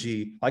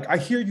phonology, like I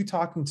hear you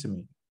talking to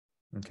me,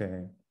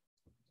 okay?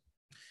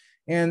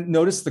 And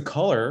notice the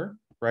color,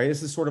 right?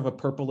 This is sort of a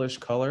purplish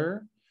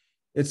color.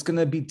 It's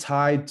gonna be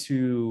tied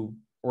to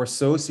or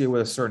associated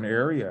with a certain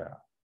area,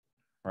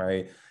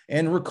 right?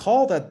 And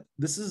recall that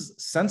this is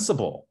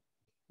sensible,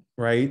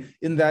 right?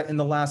 In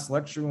the last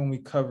lecture when we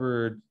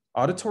covered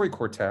auditory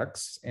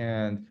cortex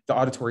and the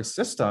auditory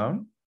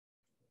system,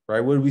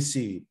 right? What did we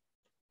see?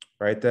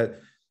 Right, that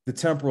the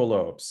temporal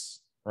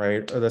lobes,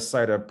 right, are the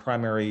site of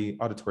primary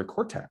auditory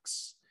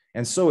cortex.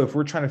 And so if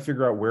we're trying to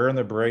figure out where in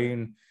the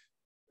brain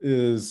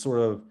is sort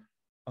of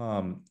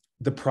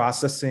the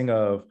processing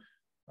of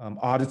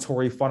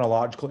auditory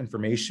phonological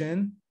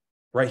information,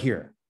 right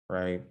here,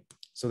 right?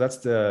 So that's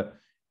the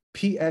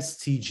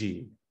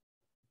PSTG,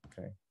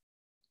 okay?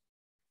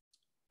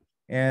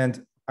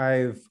 And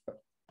I've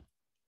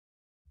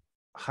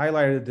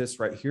highlighted this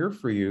right here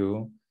for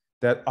you,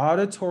 that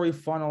auditory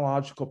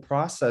phonological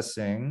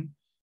processing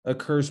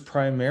occurs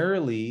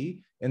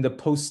primarily in the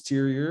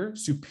posterior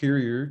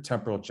superior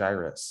temporal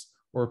gyrus,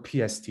 or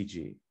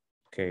PSTG,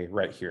 okay,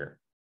 right here.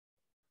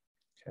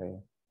 Okay,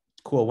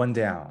 cool, one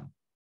down.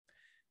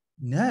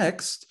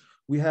 Next,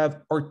 we have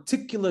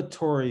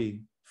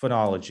articulatory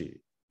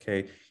phonology,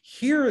 okay?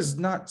 Here is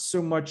not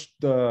so much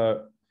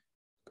the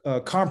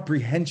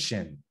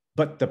comprehension,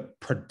 but the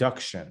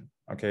production,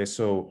 okay?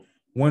 So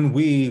when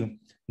we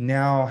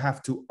now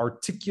have to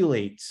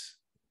articulate,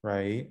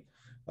 right?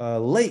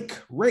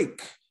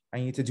 Rake, I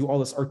need to do all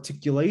this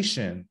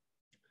articulation,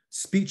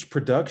 speech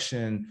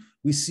production,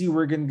 we see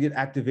we're gonna get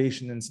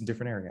activation in some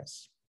different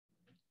areas,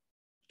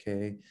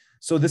 okay?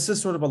 So this is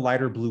sort of a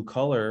lighter blue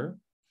color,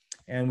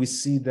 and we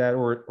see that,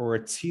 or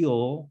a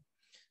teal,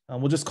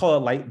 we'll just call it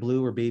light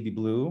blue or baby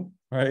blue,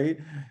 right?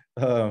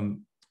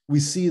 We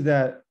see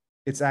that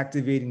it's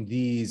activating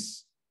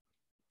these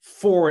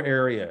 4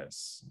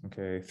 areas,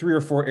 okay, 3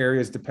 or 4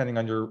 areas, depending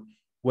on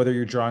whether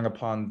you're drawing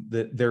upon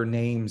their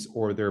names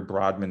or their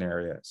Brodmann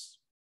areas,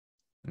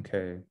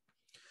 okay?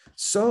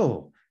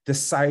 So the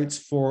sites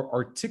for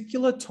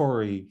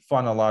articulatory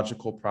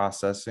phonological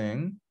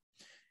processing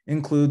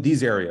include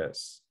these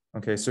areas,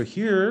 okay? So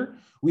here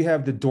we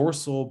have the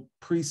dorsal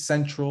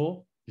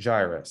precentral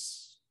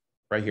gyrus,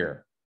 right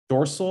here,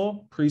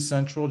 dorsal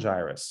precentral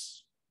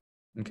gyrus,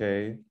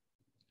 okay?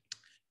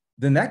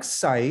 The next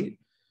site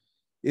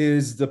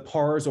is the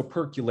pars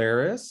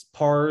opercularis,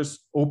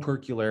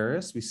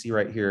 we see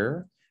right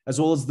here, as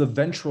well as the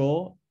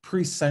ventral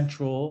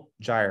precentral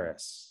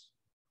gyrus,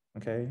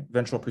 okay?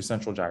 Ventral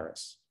precentral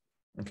gyrus,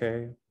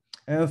 okay?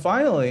 And then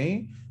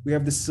finally, we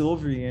have the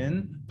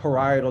Sylvian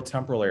parietal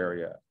temporal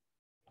area,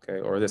 okay?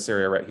 Or this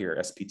area right here,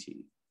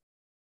 SPT,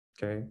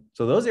 okay?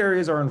 So those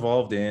areas are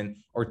involved in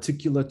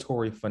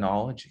articulatory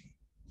phonology.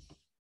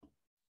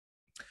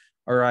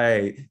 All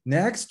right,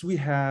 next we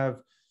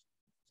have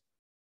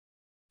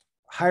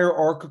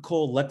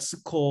hierarchical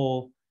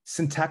lexical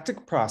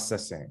syntactic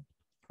processing,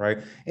 right?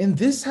 And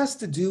this has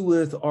to do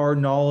with our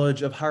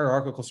knowledge of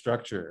hierarchical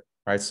structure,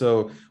 right?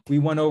 So we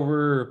went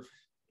over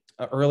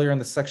earlier in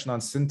the section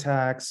on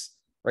syntax,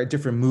 right?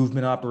 Different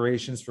movement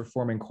operations for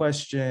forming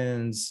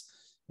questions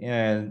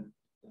and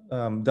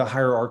the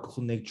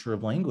hierarchical nature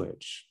of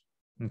language,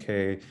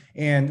 okay?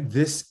 And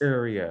this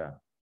area,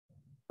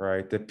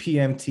 right? The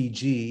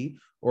PMTG,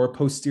 or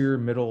posterior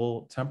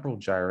middle temporal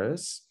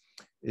gyrus,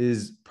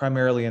 is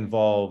primarily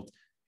involved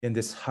in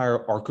this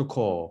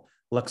hierarchical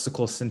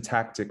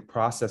lexical-syntactic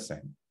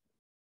processing,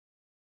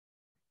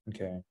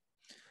 okay?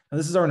 And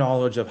this is our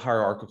knowledge of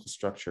hierarchical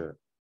structure.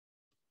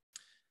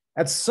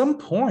 At some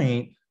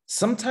point,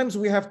 sometimes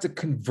we have to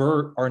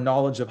convert our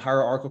knowledge of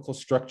hierarchical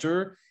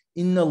structure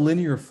in a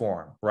linear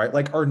form, right?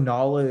 Like our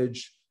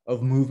knowledge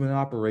of movement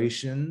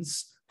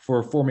operations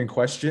for forming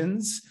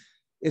questions,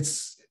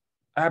 it's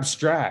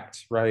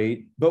abstract,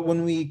 right? But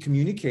when we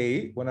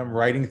communicate, when I'm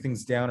writing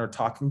things down or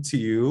talking to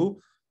you,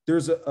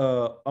 there's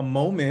a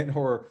moment,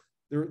 or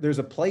there's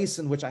a place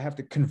in which I have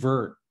to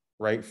convert,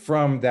 right,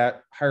 from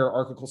that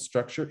hierarchical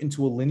structure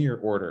into a linear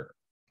order,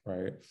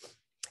 right?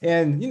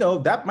 And, you know,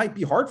 that might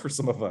be hard for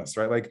some of us,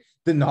 right? Like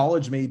the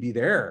knowledge may be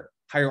there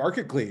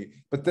hierarchically,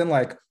 but then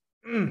like,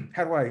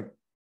 how do I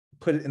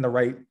put it in the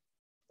right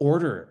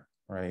order,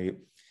 right?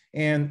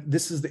 And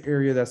this is the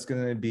area that's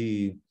going to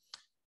be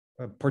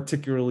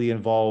particularly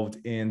involved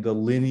in the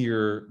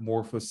linear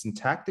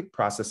morpho-syntactic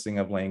processing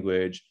of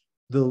language,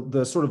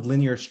 the sort of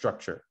linear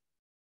structure,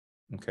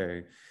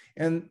 okay?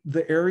 And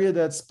the area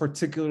that's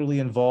particularly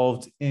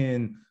involved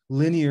in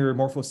linear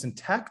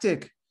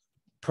morpho-syntactic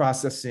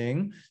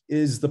processing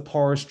is the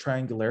pars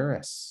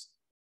triangularis,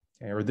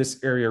 okay, or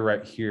this area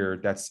right here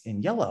that's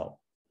in yellow.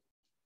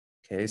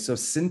 Okay, so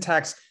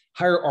syntax,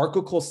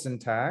 hierarchical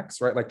syntax,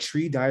 right, like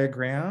tree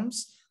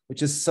diagrams,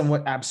 which is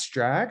somewhat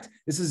abstract.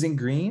 This is in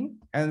green.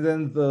 And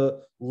then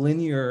the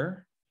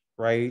linear,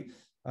 right,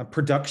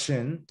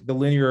 production, the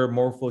linear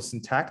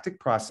morpho-syntactic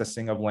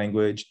processing of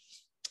language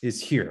is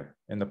here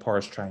in the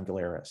pars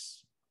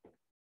triangularis.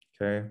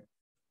 Okay.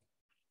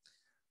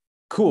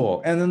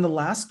 Cool. And then the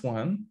last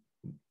one,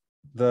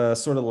 the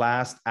sort of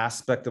last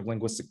aspect of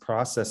linguistic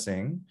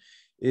processing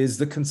is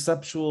the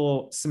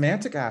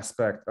conceptual-semantic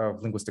aspect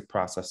of linguistic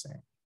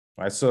processing.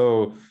 Right?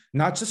 So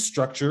not just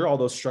structure,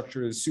 although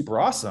structure is super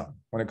awesome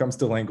when it comes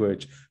to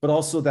language, but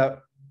also that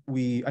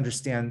we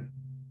understand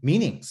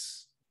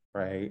meanings,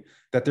 right?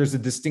 That there's a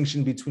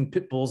distinction between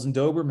pit bulls and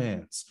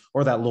Dobermans,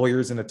 or that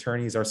lawyers and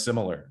attorneys are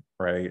similar,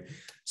 right?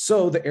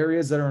 So the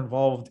areas that are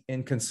involved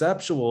in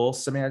conceptual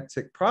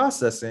semantic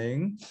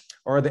processing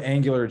are the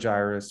angular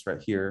gyrus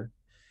right here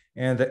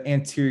and the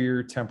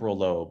anterior temporal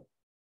lobe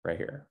right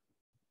here,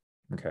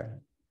 okay?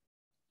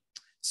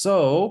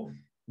 So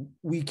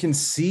we can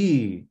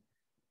see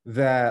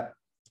that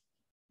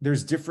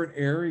there's different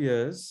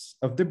areas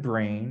of the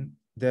brain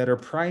that are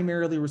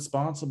primarily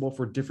responsible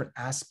for different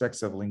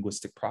aspects of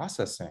linguistic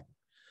processing,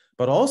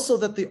 but also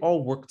that they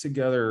all work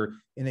together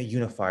in a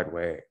unified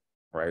way,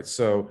 right?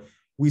 So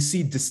we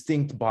see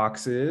distinct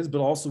boxes, but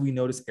also we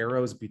notice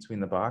arrows between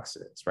the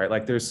boxes, right?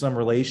 Like there's some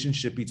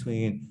relationship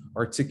between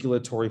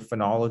articulatory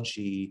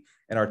phonology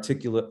and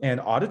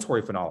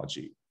auditory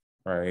phonology,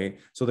 right?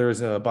 So there's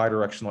a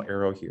bidirectional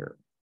arrow here,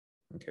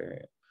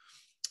 okay?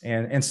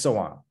 And so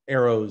on,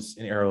 arrows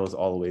and arrows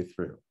all the way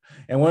through.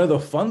 And one of the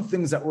fun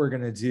things that we're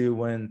gonna do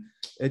when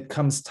it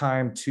comes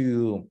time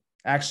to,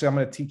 actually I'm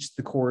gonna teach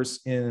the course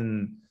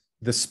in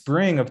the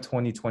spring of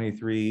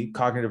 2023,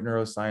 Cognitive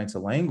Neuroscience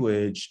of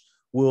Language,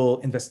 we'll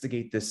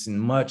investigate this in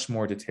much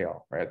more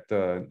detail, right?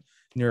 The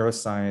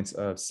neuroscience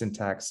of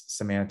syntax,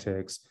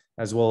 semantics,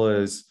 as well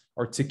as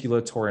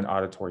articulatory and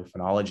auditory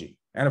phonology,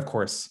 and of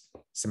course,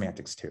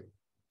 semantics too,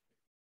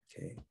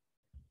 okay.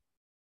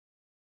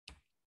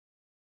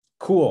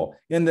 Cool.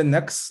 In the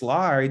next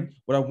slide,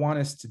 what I want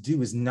us to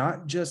do is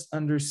not just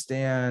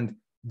understand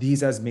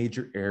these as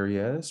major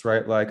areas,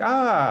 right? Like,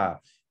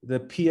 the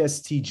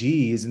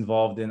PSTG is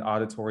involved in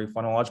auditory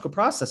phonological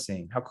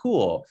processing. How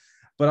cool.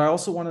 But I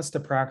also want us to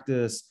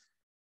practice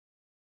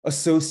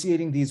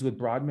associating these with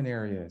Brodmann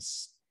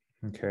areas,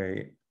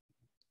 okay?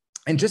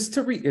 And just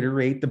to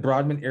reiterate, the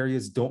Brodmann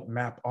areas don't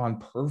map on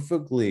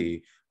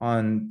perfectly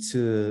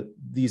onto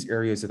these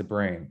areas of the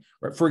brain.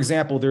 Right? For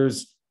example,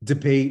 there's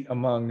debate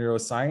among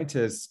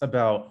neuroscientists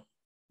about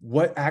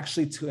what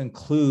actually to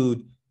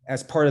include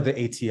as part of the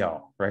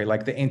ATL, right?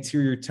 Like the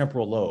anterior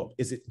temporal lobe.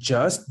 Is it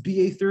just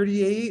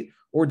BA38,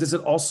 or does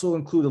it also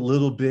include a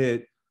little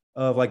bit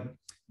of like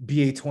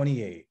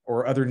BA28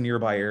 or other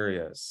nearby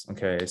areas?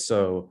 Okay,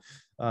 so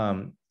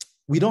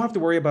we don't have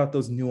to worry about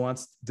those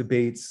nuanced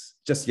debates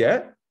just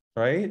yet,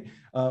 right?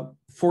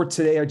 For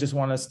today, I just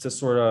want us to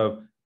sort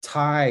of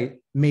tie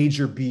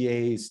major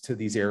BAs to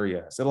these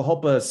areas. It'll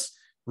help us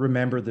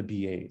remember the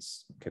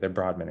BAs, okay, they're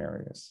Brodmann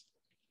areas.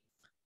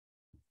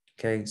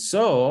 Okay,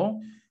 so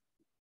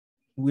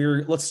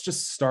let's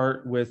just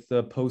start with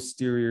the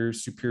posterior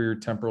superior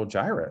temporal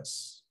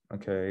gyrus,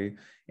 okay?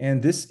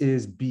 And this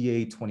is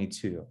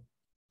BA22, all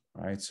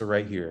right? So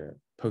right here,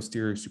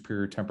 posterior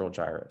superior temporal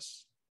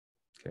gyrus,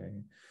 okay?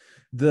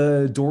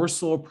 The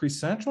dorsal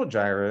precentral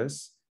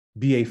gyrus,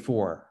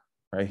 BA4,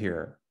 right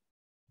here,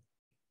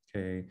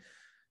 okay?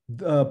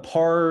 The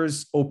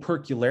pars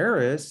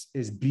opercularis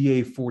is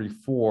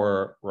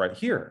BA44 right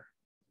here.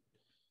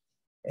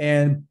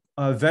 And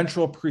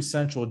ventral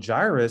precentral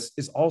gyrus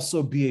is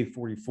also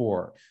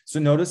BA44.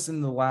 So notice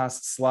in the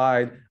last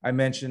slide, I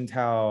mentioned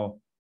how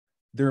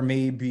there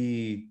may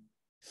be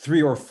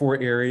 3 or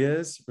 4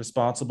 areas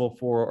responsible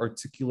for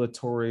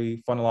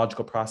articulatory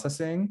phonological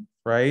processing,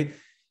 right?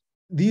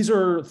 These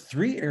are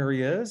 3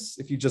 areas,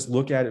 if you just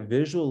look at it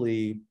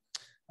visually.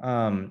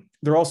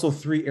 There are also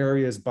 3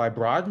 areas by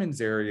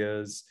Brodmann's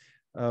areas,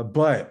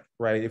 but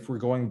right, if we're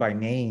going by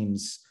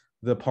names,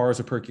 the pars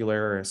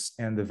opercularis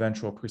and the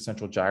ventral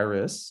precentral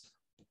gyrus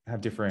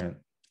have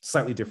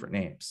slightly different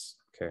names,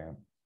 okay?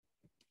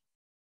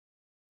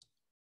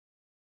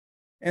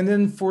 And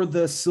then for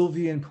the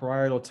Sylvian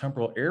parietal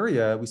temporal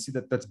area, we see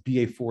that that's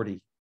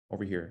BA40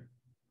 over here,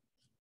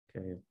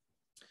 okay?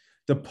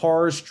 The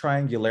pars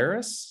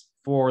triangularis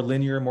for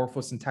linear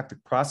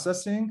morpho-syntactic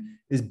processing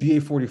is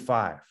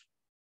BA45.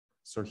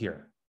 So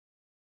here.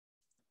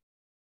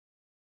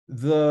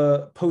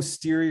 The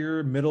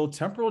posterior middle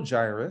temporal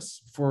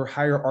gyrus for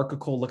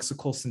hierarchical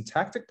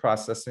lexical-syntactic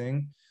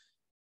processing,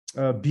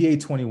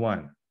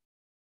 BA21.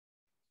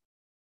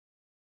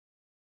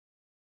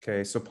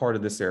 Okay, so part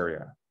of this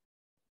area.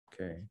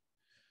 Okay.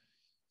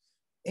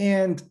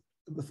 And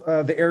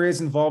the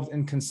areas involved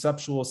in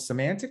conceptual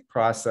semantic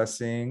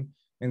processing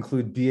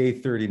include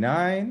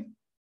BA39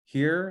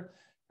 here,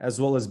 as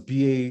well as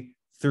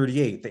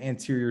BA38, the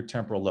anterior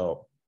temporal lobe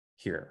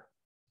here.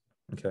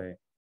 Okay.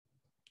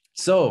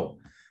 So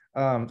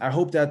I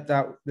hope that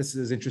this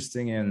is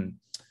interesting and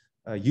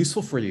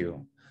useful for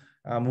you.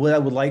 What I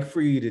would like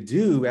for you to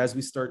do as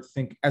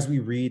we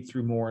read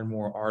through more and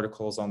more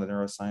articles on the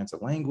neuroscience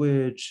of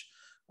language,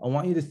 I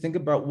want you to think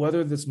about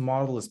whether this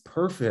model is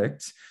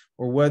perfect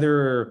or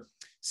whether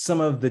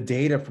some of the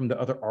data from the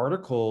other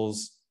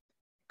articles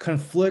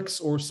conflicts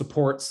or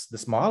supports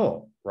this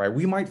model, right?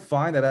 We might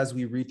find that as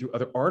we read through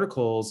other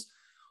articles,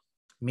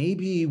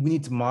 maybe we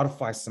need to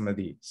modify some of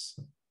these,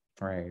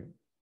 right?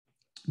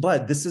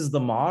 But this is the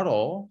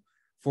model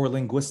for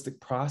linguistic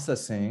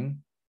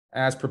processing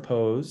as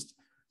proposed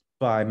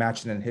by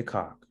Matchin and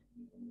Hickok.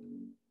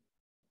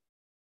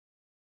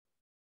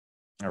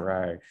 All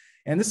right.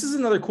 And this is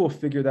another cool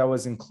figure that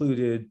was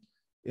included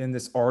in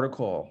this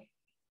article.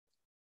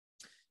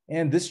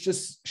 And this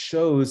just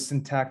shows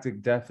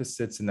syntactic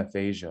deficits in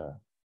aphasia.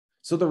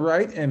 So the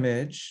right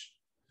image,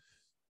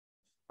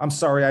 I'm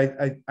sorry,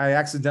 I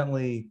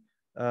accidentally,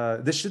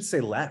 this should say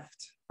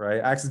left,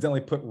 right? I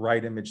accidentally put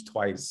right image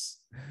twice.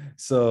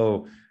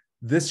 So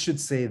this should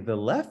say the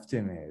left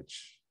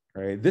image,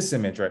 right? This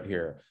image right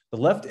here. The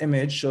left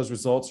image shows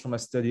results from a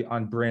study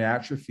on brain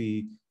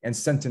atrophy and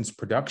sentence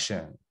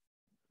production.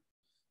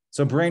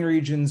 So brain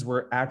regions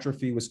where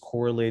atrophy was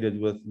correlated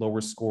with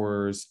lower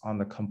scores on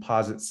the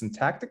composite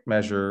syntactic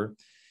measure,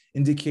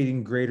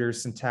 indicating greater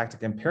syntactic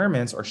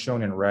impairments, are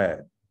shown in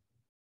red.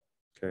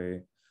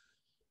 Okay.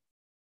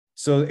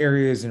 So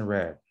areas in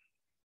red.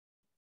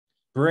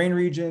 Brain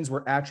regions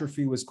where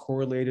atrophy was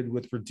correlated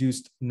with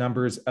reduced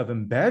numbers of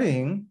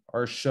embedding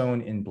are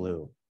shown in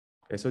blue.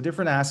 Okay, so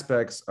different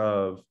aspects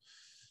of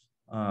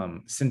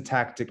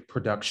syntactic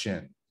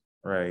production,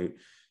 right,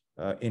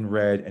 in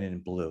red and in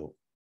blue.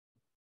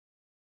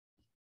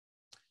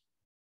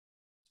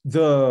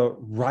 The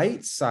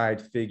right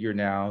side figure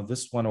now,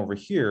 this one over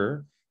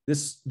here,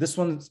 this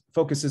one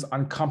focuses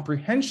on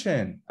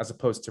comprehension as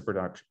opposed to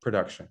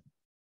production.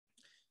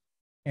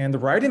 And the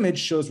right image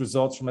shows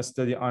results from a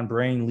study on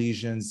brain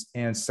lesions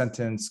and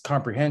sentence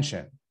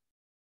comprehension.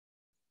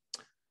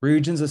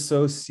 Regions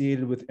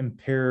associated with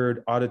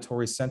impaired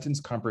auditory sentence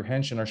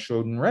comprehension are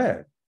shown in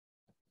red.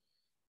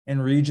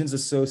 And regions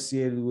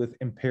associated with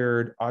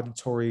impaired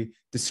auditory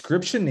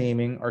description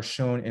naming are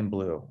shown in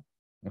blue.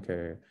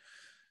 Okay.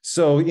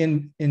 So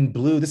in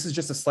blue, this is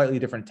just a slightly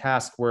different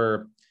task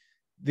where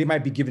they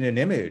might be given an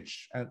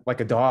image, like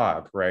a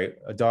dog, right?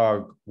 A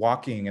dog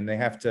walking, and they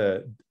have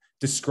to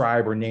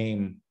describe or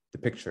name the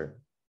picture,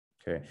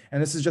 okay? And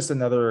this is just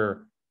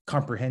another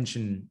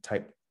comprehension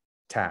type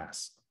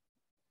task.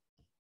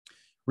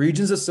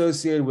 Regions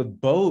associated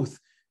with both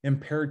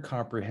impaired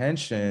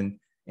comprehension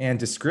and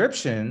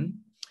description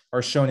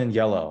are shown in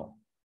yellow,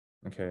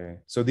 okay?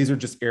 So these are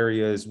just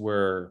areas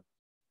where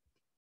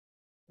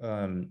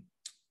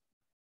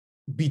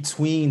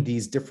between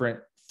these different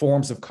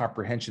forms of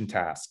comprehension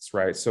tasks,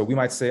 right? So we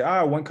might say,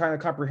 one kind of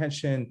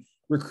comprehension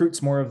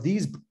recruits more of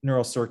these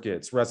neural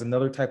circuits, whereas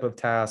another type of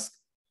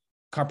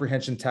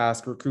comprehension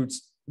task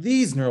recruits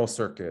these neural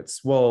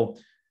circuits. Well,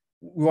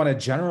 we want to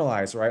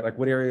generalize, right? Like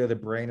what area of the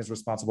brain is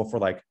responsible for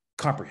like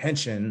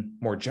comprehension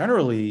more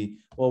generally?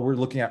 Well, we're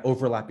looking at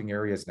overlapping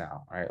areas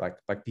now, right?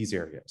 Like these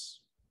areas,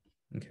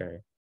 okay.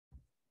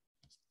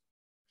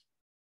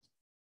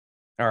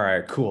 All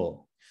right,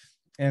 cool.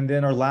 And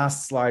then our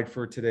last slide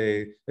for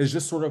today is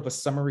just sort of a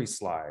summary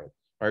slide,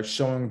 right?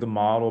 Showing the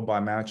model by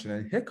Matchin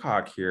and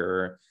Hickok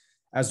here,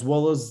 as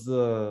well as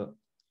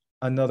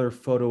another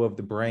photo of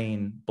the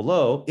brain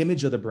below,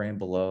 image of the brain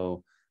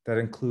below that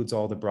includes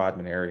all the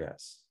Brodmann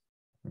areas,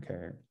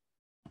 okay?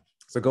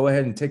 So go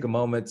ahead and take a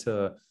moment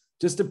to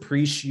just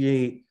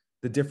appreciate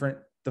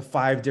the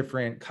 5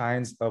 different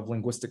kinds of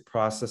linguistic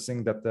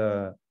processing that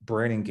the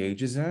brain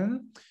engages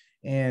in,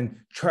 and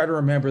try to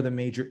remember the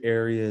major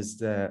areas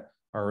that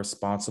are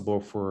responsible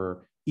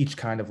for each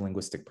kind of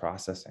linguistic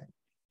processing.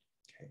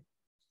 Okay.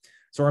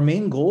 So our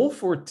main goal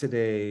for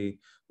today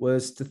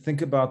was to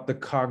think about the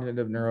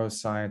cognitive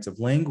neuroscience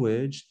of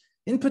language,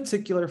 in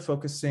particular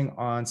focusing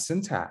on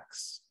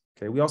syntax.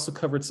 Okay. We also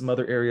covered some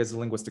other areas of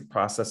linguistic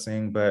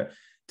processing, but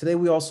today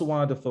we also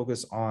wanted to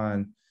focus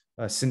on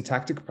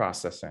syntactic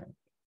processing.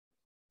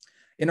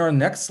 In our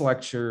next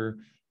lecture,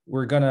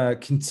 we're gonna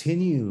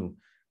continue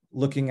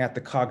looking at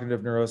the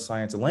cognitive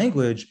neuroscience of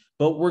language,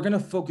 but we're going to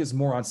focus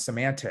more on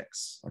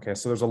semantics. Okay,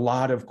 so there's a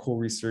lot of cool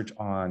research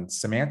on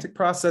semantic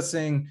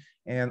processing,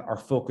 and our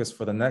focus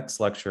for the next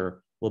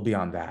lecture will be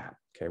on that.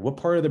 Okay, what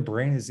part of the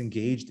brain is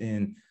engaged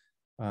in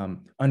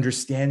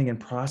understanding and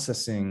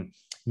processing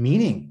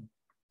meaning,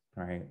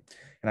 right?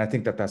 And I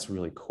think that that's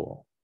really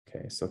cool.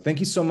 Okay, so thank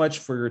you so much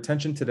for your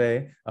attention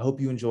today. I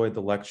hope you enjoyed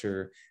the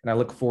lecture, and I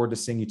look forward to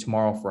seeing you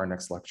tomorrow for our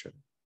next lecture.